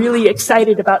so I'm really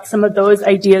excited about some of those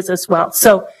ideas as well.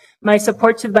 So my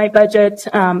support to my budget.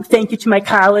 Thank you to my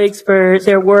colleagues for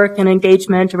their work and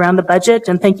engagement around the budget.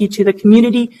 And thank you to the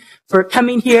community for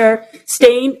coming here,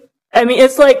 staying. I mean,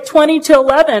 it's like 20 to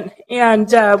 11,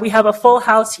 and we have a full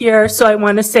house here. So I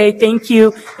want to say thank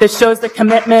you. This shows the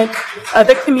commitment of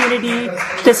the community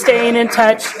to staying in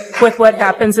touch with what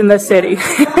happens in the city.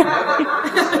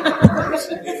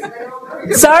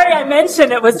 Sorry, I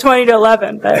mentioned it was 20 to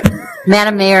 11, but.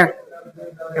 Madam Mayor.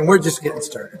 And we're just getting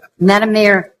started. Madam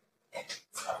Mayor.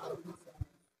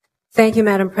 Thank you,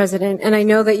 Madam President. And I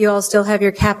know that you all still have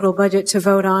your capital budget to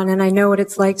vote on, and I know what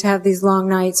it's like to have these long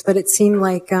nights, but it seemed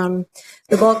like the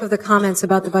bulk of the comments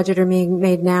about the budget are being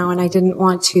made now, and I didn't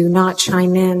want to not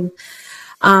chime in.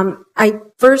 I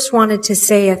first wanted to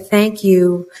say a thank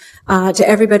you to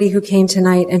everybody who came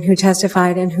tonight and who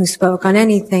testified and who spoke on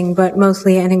anything, but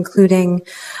mostly and including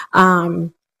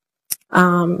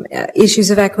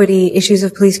issues of equity, issues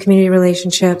of police-community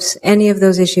relationships, any of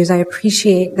those issues. I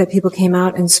appreciate that people came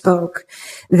out and spoke,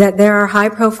 that there are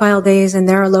high-profile days and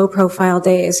there are low-profile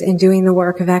days in doing the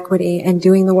work of equity and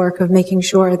doing the work of making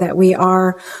sure that we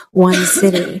are one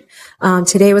city.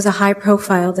 Today was a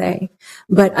high-profile day,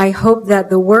 but I hope that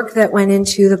the work that went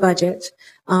into the budget,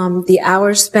 the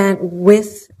hours spent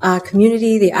with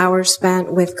community, the hours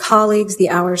spent with colleagues, the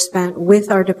hours spent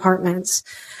with our departments,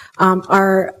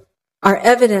 are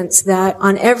evidence that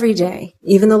on every day,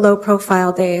 even the low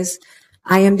profile days,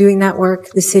 I am doing that work,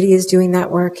 the city is doing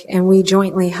that work, and we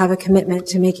jointly have a commitment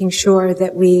to making sure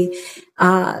that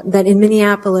that in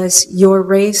Minneapolis, your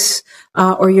race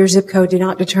or your zip code do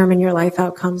not determine your life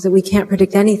outcomes, that we can't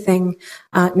predict anything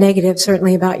negative,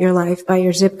 certainly about your life, by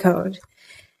your zip code.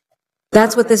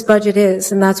 That's what this budget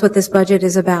is, and that's what this budget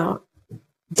is about.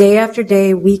 Day after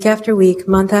day, week after week,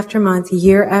 month after month,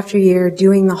 year after year,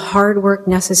 doing the hard work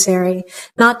necessary,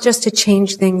 not just to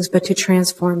change things, but to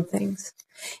transform things.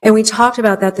 And we talked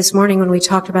about that this morning when we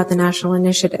talked about the national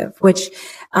initiative, which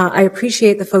I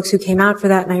appreciate the folks who came out for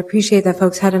that, and I appreciate that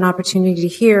folks had an opportunity to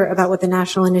hear about what the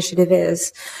national initiative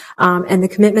is. And the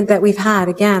commitment that we've had,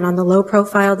 again, on the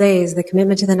low-profile days, the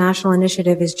commitment to the national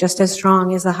initiative is just as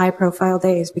strong as the high-profile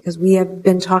days, because we have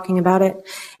been talking about it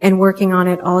and working on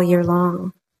it all year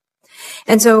long.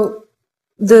 And so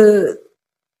the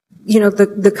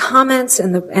the comments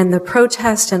and the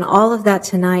protest and all of that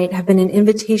tonight have been an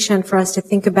invitation for us to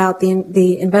think about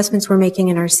the investments we're making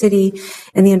in our city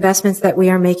and the investments that we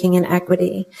are making in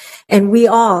equity. And we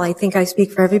all, I think I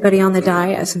speak for everybody on the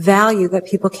dais, value that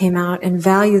people came out and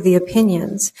value the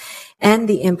opinions and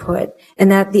the input,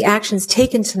 and that the actions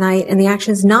taken tonight and the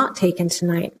actions not taken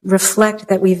tonight reflect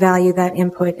that we value that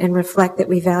input and reflect that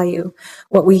we value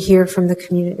what we hear from the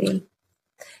community.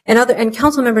 And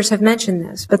council members have mentioned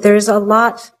this, but there's a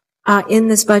lot in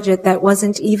this budget that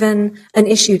wasn't even an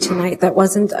issue tonight, that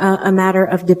wasn't a matter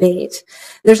of debate.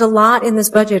 There's a lot in this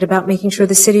budget about making sure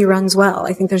the city runs well.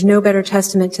 I think there's no better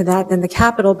testament to that than the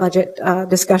capital budget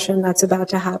discussion that's about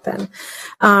to happen.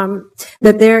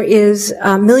 That there is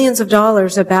millions of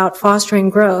dollars about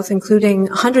fostering growth, including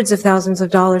hundreds of thousands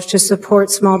of dollars to support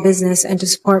small business and to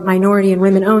support minority and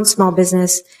women-owned small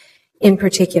business in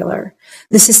particular.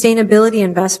 The sustainability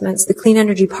investments, the Clean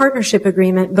Energy Partnership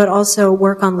Agreement, but also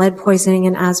work on lead poisoning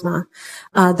and asthma.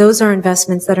 Those are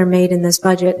investments that are made in this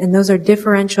budget, and those are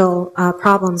differential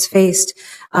problems faced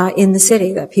in the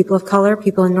city, that people of color,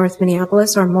 people in North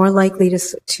Minneapolis, are more likely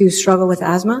to struggle with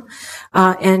asthma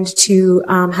and to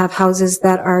have houses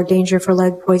that are a danger for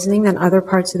lead poisoning than other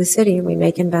parts of the city, and we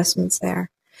make investments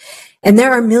there. And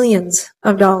there are millions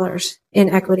of dollars in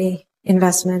equity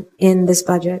investment in this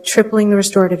budget, tripling the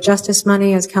restorative justice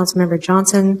money, as Councilmember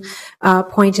Johnson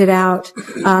pointed out,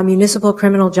 municipal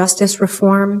criminal justice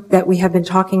reform that we have been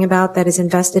talking about that is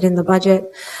invested in the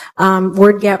budget,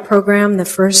 word gap program. The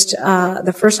first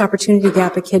opportunity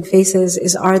gap a kid faces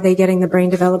is, are they getting the brain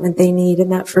development they need in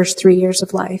that first 3 years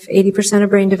of life? 80%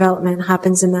 of brain development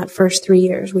happens in that first 3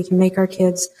 years. We can make our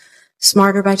kids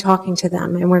smarter by talking to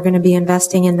them, and we're going to be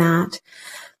investing in that.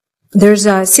 There's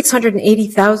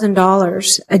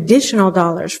 $680,000 additional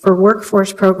dollars for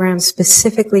workforce programs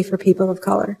specifically for people of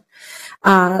color.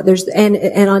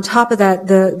 And on top of that,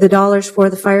 the dollars for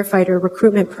the firefighter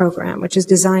recruitment program, which is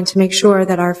designed to make sure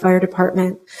that our fire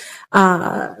department,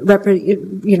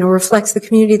 reflects the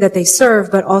community that they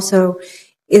serve, but also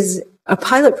is a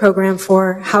pilot program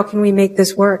for how can we make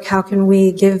this work? How can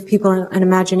we give people an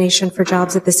imagination for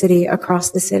jobs at the city,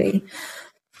 across the city?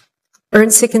 Earn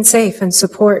Sick and Safe and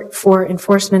support for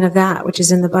enforcement of that, which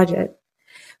is in the budget.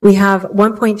 We have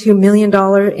 $1.2 million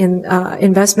in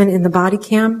investment in the body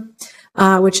cam,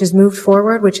 which has moved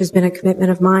forward, which has been a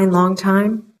commitment of mine long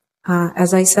time.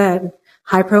 As I said,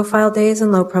 high profile days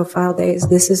and low profile days.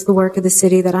 This is the work of the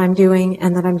city that I'm doing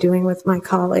and that I'm doing with my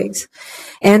colleagues.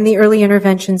 And the early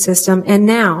intervention system. And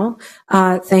now,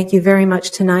 thank you very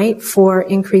much tonight for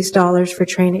increased dollars for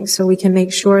training, so we can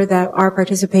make sure that our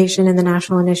participation in the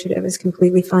national initiative is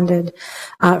completely funded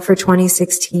for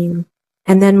 2016.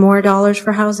 And then more dollars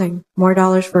for housing, more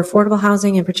dollars for affordable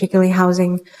housing, and particularly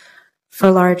housing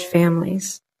for large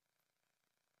families.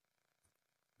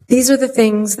 These are the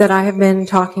things that I have been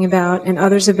talking about and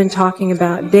others have been talking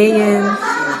about day in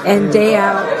and day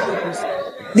out.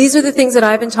 These are the things that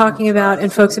I've been talking about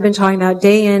and folks have been talking about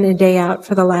day in and day out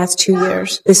for the last 2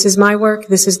 years. This is my work.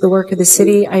 This is the work of the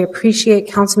city. I appreciate,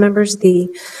 council members,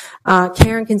 the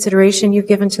care and consideration you've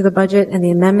given to the budget and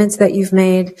the amendments that you've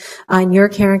made and your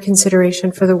care and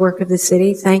consideration for the work of the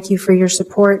city. Thank you for your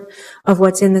support of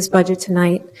what's in this budget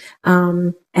tonight.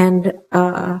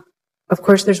 Of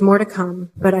course, there's more to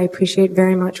come, but I appreciate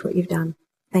very much what you've done.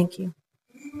 Thank you.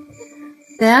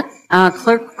 That,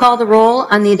 clerk, call the roll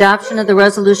on the adoption of the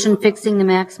resolution fixing the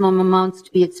maximum amounts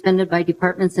to be expended by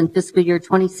departments in fiscal year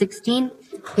 2016,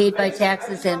 paid by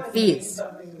taxes and fees.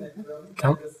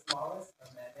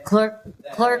 Clerk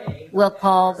will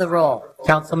call the roll.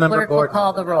 Councilmember Clerk will Gordon.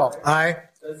 call the roll. Aye.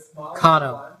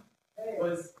 Kano.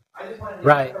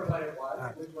 Wright.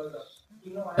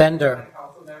 Bender.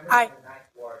 Aye.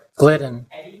 Glidden.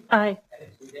 Aye.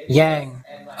 Yang.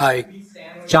 Aye.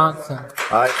 Johnson.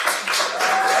 Aye.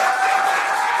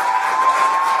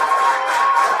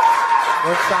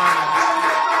 Lozano.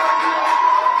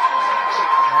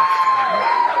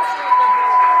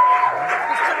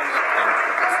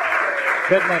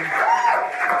 Goodman.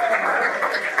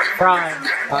 Fry.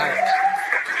 Aye.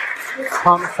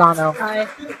 Palmisano. Aye.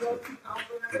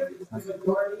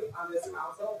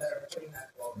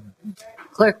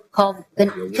 Clerk,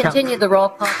 continue the roll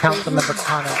call, please. Councilmember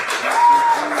Kano.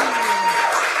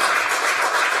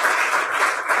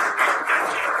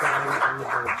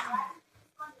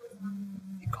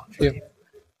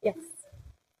 Yes.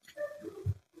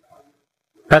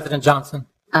 President Johnson.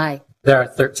 Aye. There are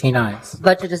 13 ayes.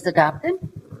 Budget is adopted.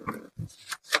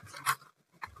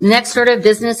 Next order of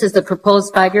business is the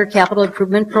proposed 5-year capital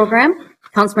improvement program.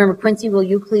 Councilmember Quincy, will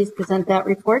you please present that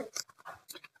report?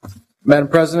 Madam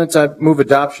President, I move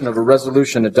adoption of a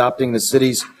resolution adopting the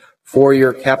city's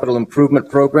 4-year capital improvement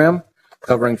program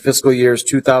covering fiscal years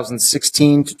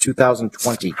 2016 to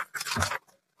 2020.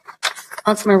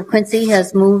 Councilmember Quincy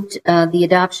has moved the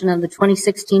adoption of the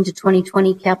 2016 to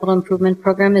 2020 capital improvement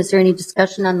program. Is there any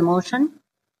discussion on the motion?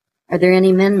 Are there any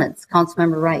amendments?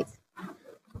 Councilmember Wright.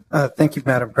 Thank you,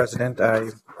 Madam President. I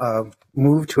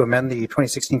move to amend the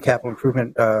 2016 capital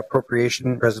improvement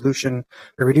appropriation resolution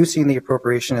by reducing the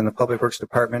appropriation in the Public Works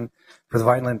Department for the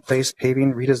Vineland Place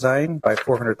paving redesign by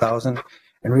 $400,000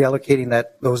 and reallocating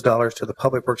those dollars to the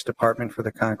Public Works Department for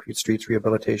the Concrete Streets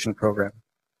Rehabilitation Program.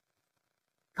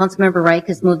 Councilmember Reich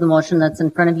has moved the motion that's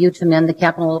in front of you to amend the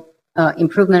capital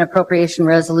improvement appropriation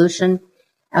resolution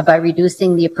by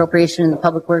reducing the appropriation in the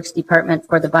Public Works Department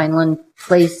for the Vineland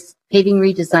Place paving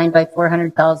redesign by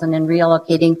 $400,000 and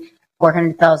reallocating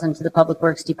 $400,000 to the Public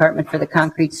Works Department for the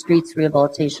Concrete Streets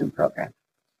Rehabilitation Program.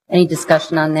 Any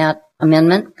discussion on that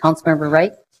amendment? Councilmember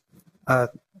Reich.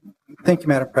 Thank you,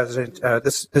 Madam President.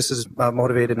 This is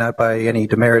motivated not by any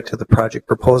demerit to the project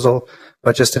proposal,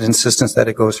 but just an insistence that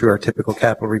it goes through our typical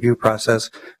capital review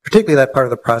process, particularly that part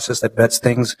of the process that vets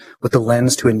things with the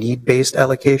lens to a need-based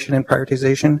allocation and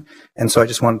prioritization. And so I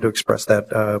just wanted to express that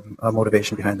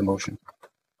motivation behind the motion.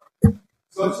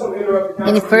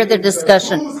 Any further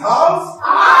discussion? Whose house?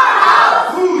 Our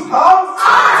house. Whose house?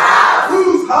 Our house.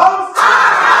 Whose house? Our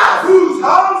house. Whose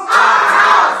house? Our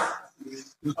house.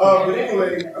 But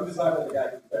anyway, I'm just laughing at the guy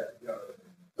who's back.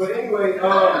 But anyway, so I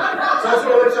just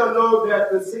want to let y'all know that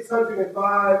the $605,000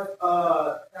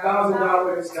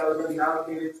 that was going to be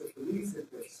allocated to police and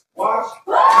this wash.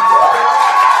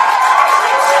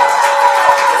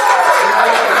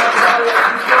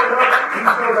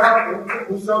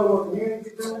 We showed them what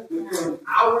community do within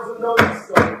hours of notice.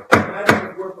 So imagine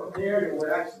if we're prepared and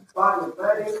we're actually plotting and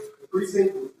planning. The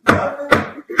precinct was nothing.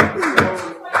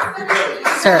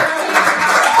 Sir.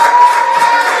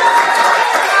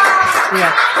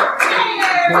 Yeah.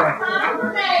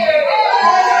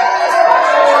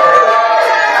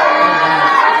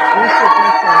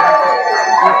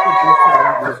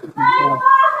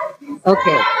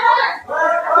 Okay.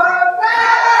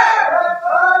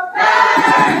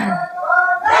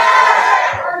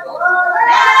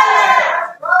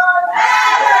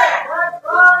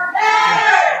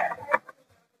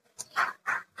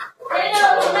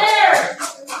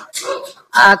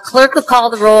 Clerk will call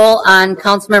the roll on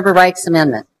Councilmember Reich's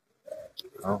amendment.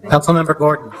 Councilmember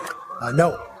Gordon.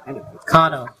 No.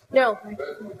 Kano. No.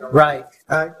 Wright.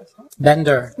 Aye.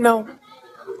 Bender. No.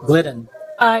 Glidden.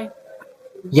 Aye.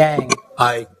 Yang.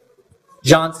 Aye.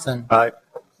 Johnson. Aye.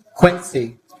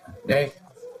 Quincy. Nay.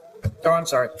 Oh, I'm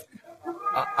sorry.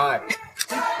 Aye.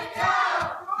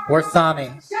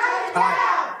 Warsami.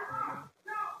 Aye.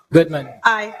 Goodman.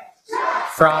 Aye.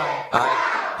 Fry.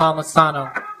 Aye.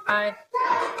 Palmisano. Aye.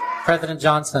 President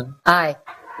Johnson. Aye.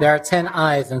 There are 10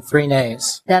 ayes and 3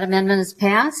 nays. That amendment is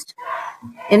passed.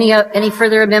 Any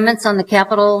further amendments on the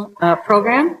capital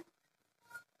program?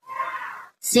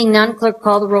 Seeing none, clerk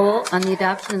call the roll on the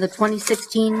adoption of the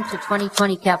 2016 to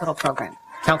 2020 capital program.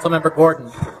 Councilmember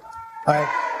Gordon. Aye.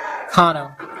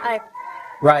 Kano. Aye.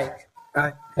 Wright.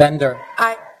 Aye. Bender.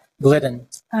 Aye. Glidden.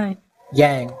 Aye.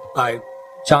 Yang. Aye.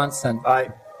 Johnson. Aye.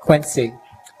 Quincy.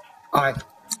 Aye.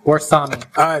 Warsami.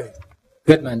 Aye.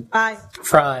 Goodman. Aye.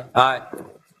 Fry. Aye.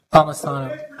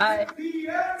 Palmisano. Aye.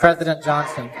 President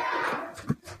Johnson.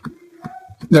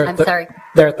 I'm sorry.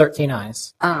 There are 13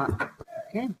 ayes.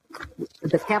 Okay.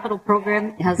 The capital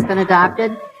program has been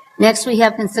adopted. Next, we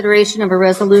have consideration of a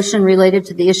resolution related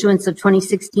to the issuance of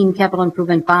 2016 capital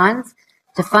improvement bonds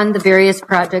to fund the various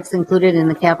projects included in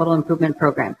the capital improvement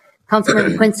program.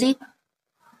 Councilmember Quincy.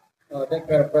 Thank you,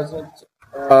 Madam President.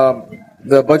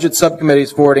 The Budget Subcommittee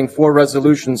is forwarding 4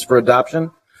 resolutions for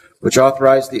adoption, which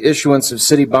authorize the issuance of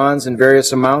city bonds in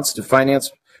various amounts to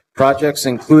finance projects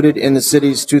included in the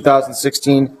city's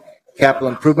 2016 capital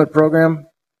improvement program.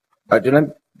 Did I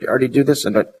already do this?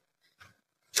 I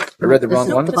read the wrong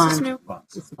one. This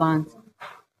is the bonds.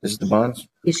 This is the bonds.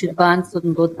 Issued bonds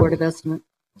within both Board of Estimate.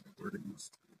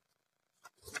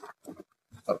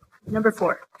 Number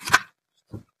 4.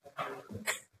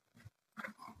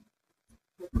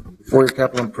 For your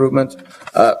capital improvement.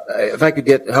 If I could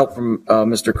get help from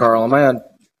Mr. Carl, am I on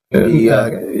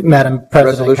the Madam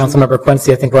President, resolution? Councilmember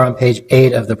Quincy, I think we're on page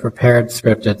 8 of the prepared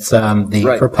script. It's the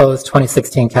Right. proposed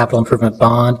 2016 capital improvement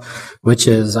bond, which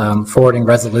is forwarding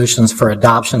resolutions for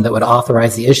adoption that would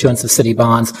authorize the issuance of city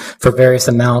bonds for various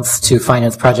amounts to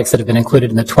finance projects that have been included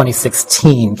in the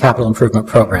 2016 capital improvement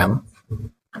program.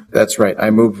 That's right. I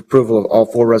move approval of all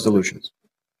 4 resolutions.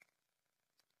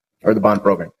 Or the bond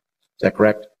program. Is that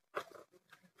correct?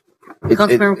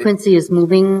 Councilmember Quincy is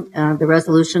moving the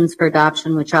resolutions for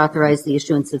adoption, which authorize the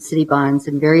issuance of city bonds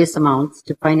in various amounts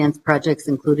to finance projects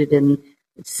included in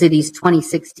the city's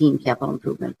 2016 capital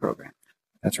improvement program.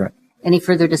 That's right. Any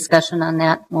further discussion on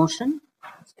that motion?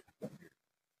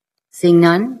 Seeing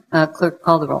none, clerk,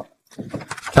 call the roll.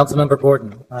 Councilmember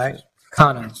Gordon. Aye.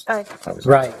 Kano. Aye.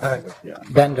 Wright.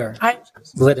 Bender. Aye.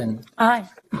 Glidden. Aye.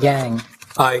 Yang.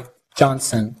 Aye.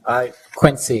 Johnson. Aye.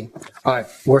 Quincy. Aye.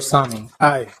 Warsami.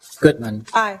 Aye. Goodman.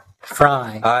 Aye.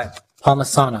 Fry. Aye.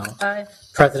 Palmisano. Aye.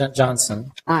 President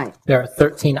Johnson. Aye. There are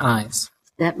 13 ayes.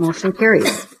 That motion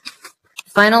carries.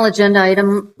 Final agenda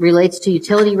item relates to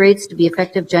utility rates to be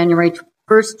effective January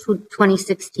 1st,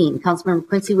 2016. Councilmember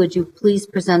Quincy, would you please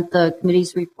present the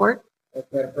committee's report? Thank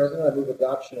you, Madam President. I move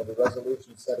adoption of the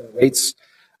resolution setting rates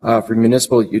for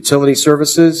municipal utility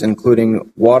services,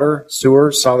 including water,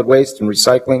 sewer, solid waste, and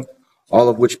recycling, all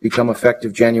of which become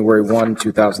effective January 1,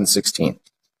 2016.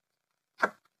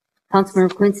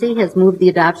 Councilmember Quincy has moved the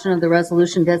adoption of the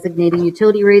resolution designating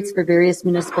utility rates for various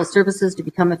municipal services to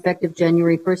become effective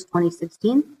January 1st,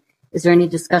 2016. Is there any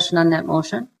discussion on that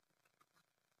motion?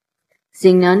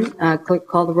 Seeing none, clerk,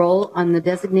 call the roll on the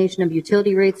designation of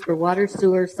utility rates for water,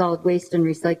 sewer, solid waste, and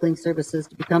recycling services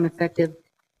to become effective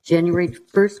January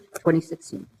 1st,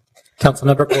 2016.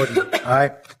 Councilmember Gordon.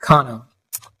 Aye. Kano.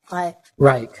 Aye.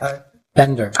 Reich.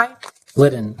 Bender. Aye.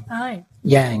 Glidden. Aye.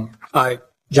 Yang. Aye.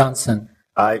 Johnson.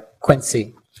 Aye.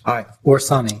 Quincy. Aye.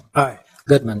 Warsami. Aye.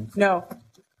 Goodman. No.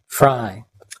 Fry.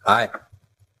 Aye.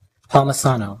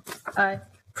 Palmisano. Aye.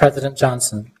 President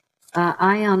Johnson.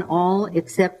 Aye on all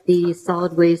except the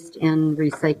solid waste and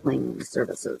recycling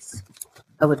services.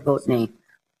 I would vote nay.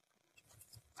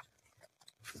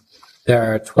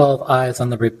 There are 12 ayes on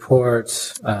the report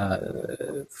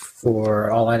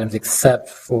for all items except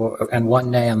for, and 1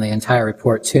 nay on the entire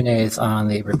report, 2 nays on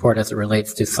the report as it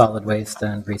relates to solid waste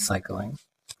and recycling.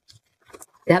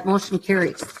 That motion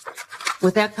carries.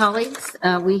 With that, colleagues,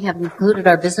 we have concluded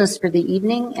our business for the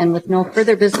evening, and with no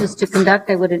further business to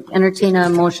conduct, I would entertain a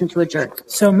motion to adjourn.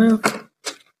 So moved.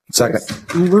 Second.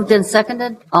 Moved and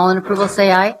seconded. All in approval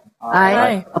say aye.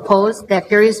 Aye. Opposed? That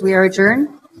carries. We are adjourned.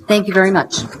 Thank you very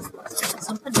much.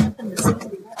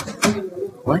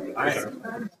 What?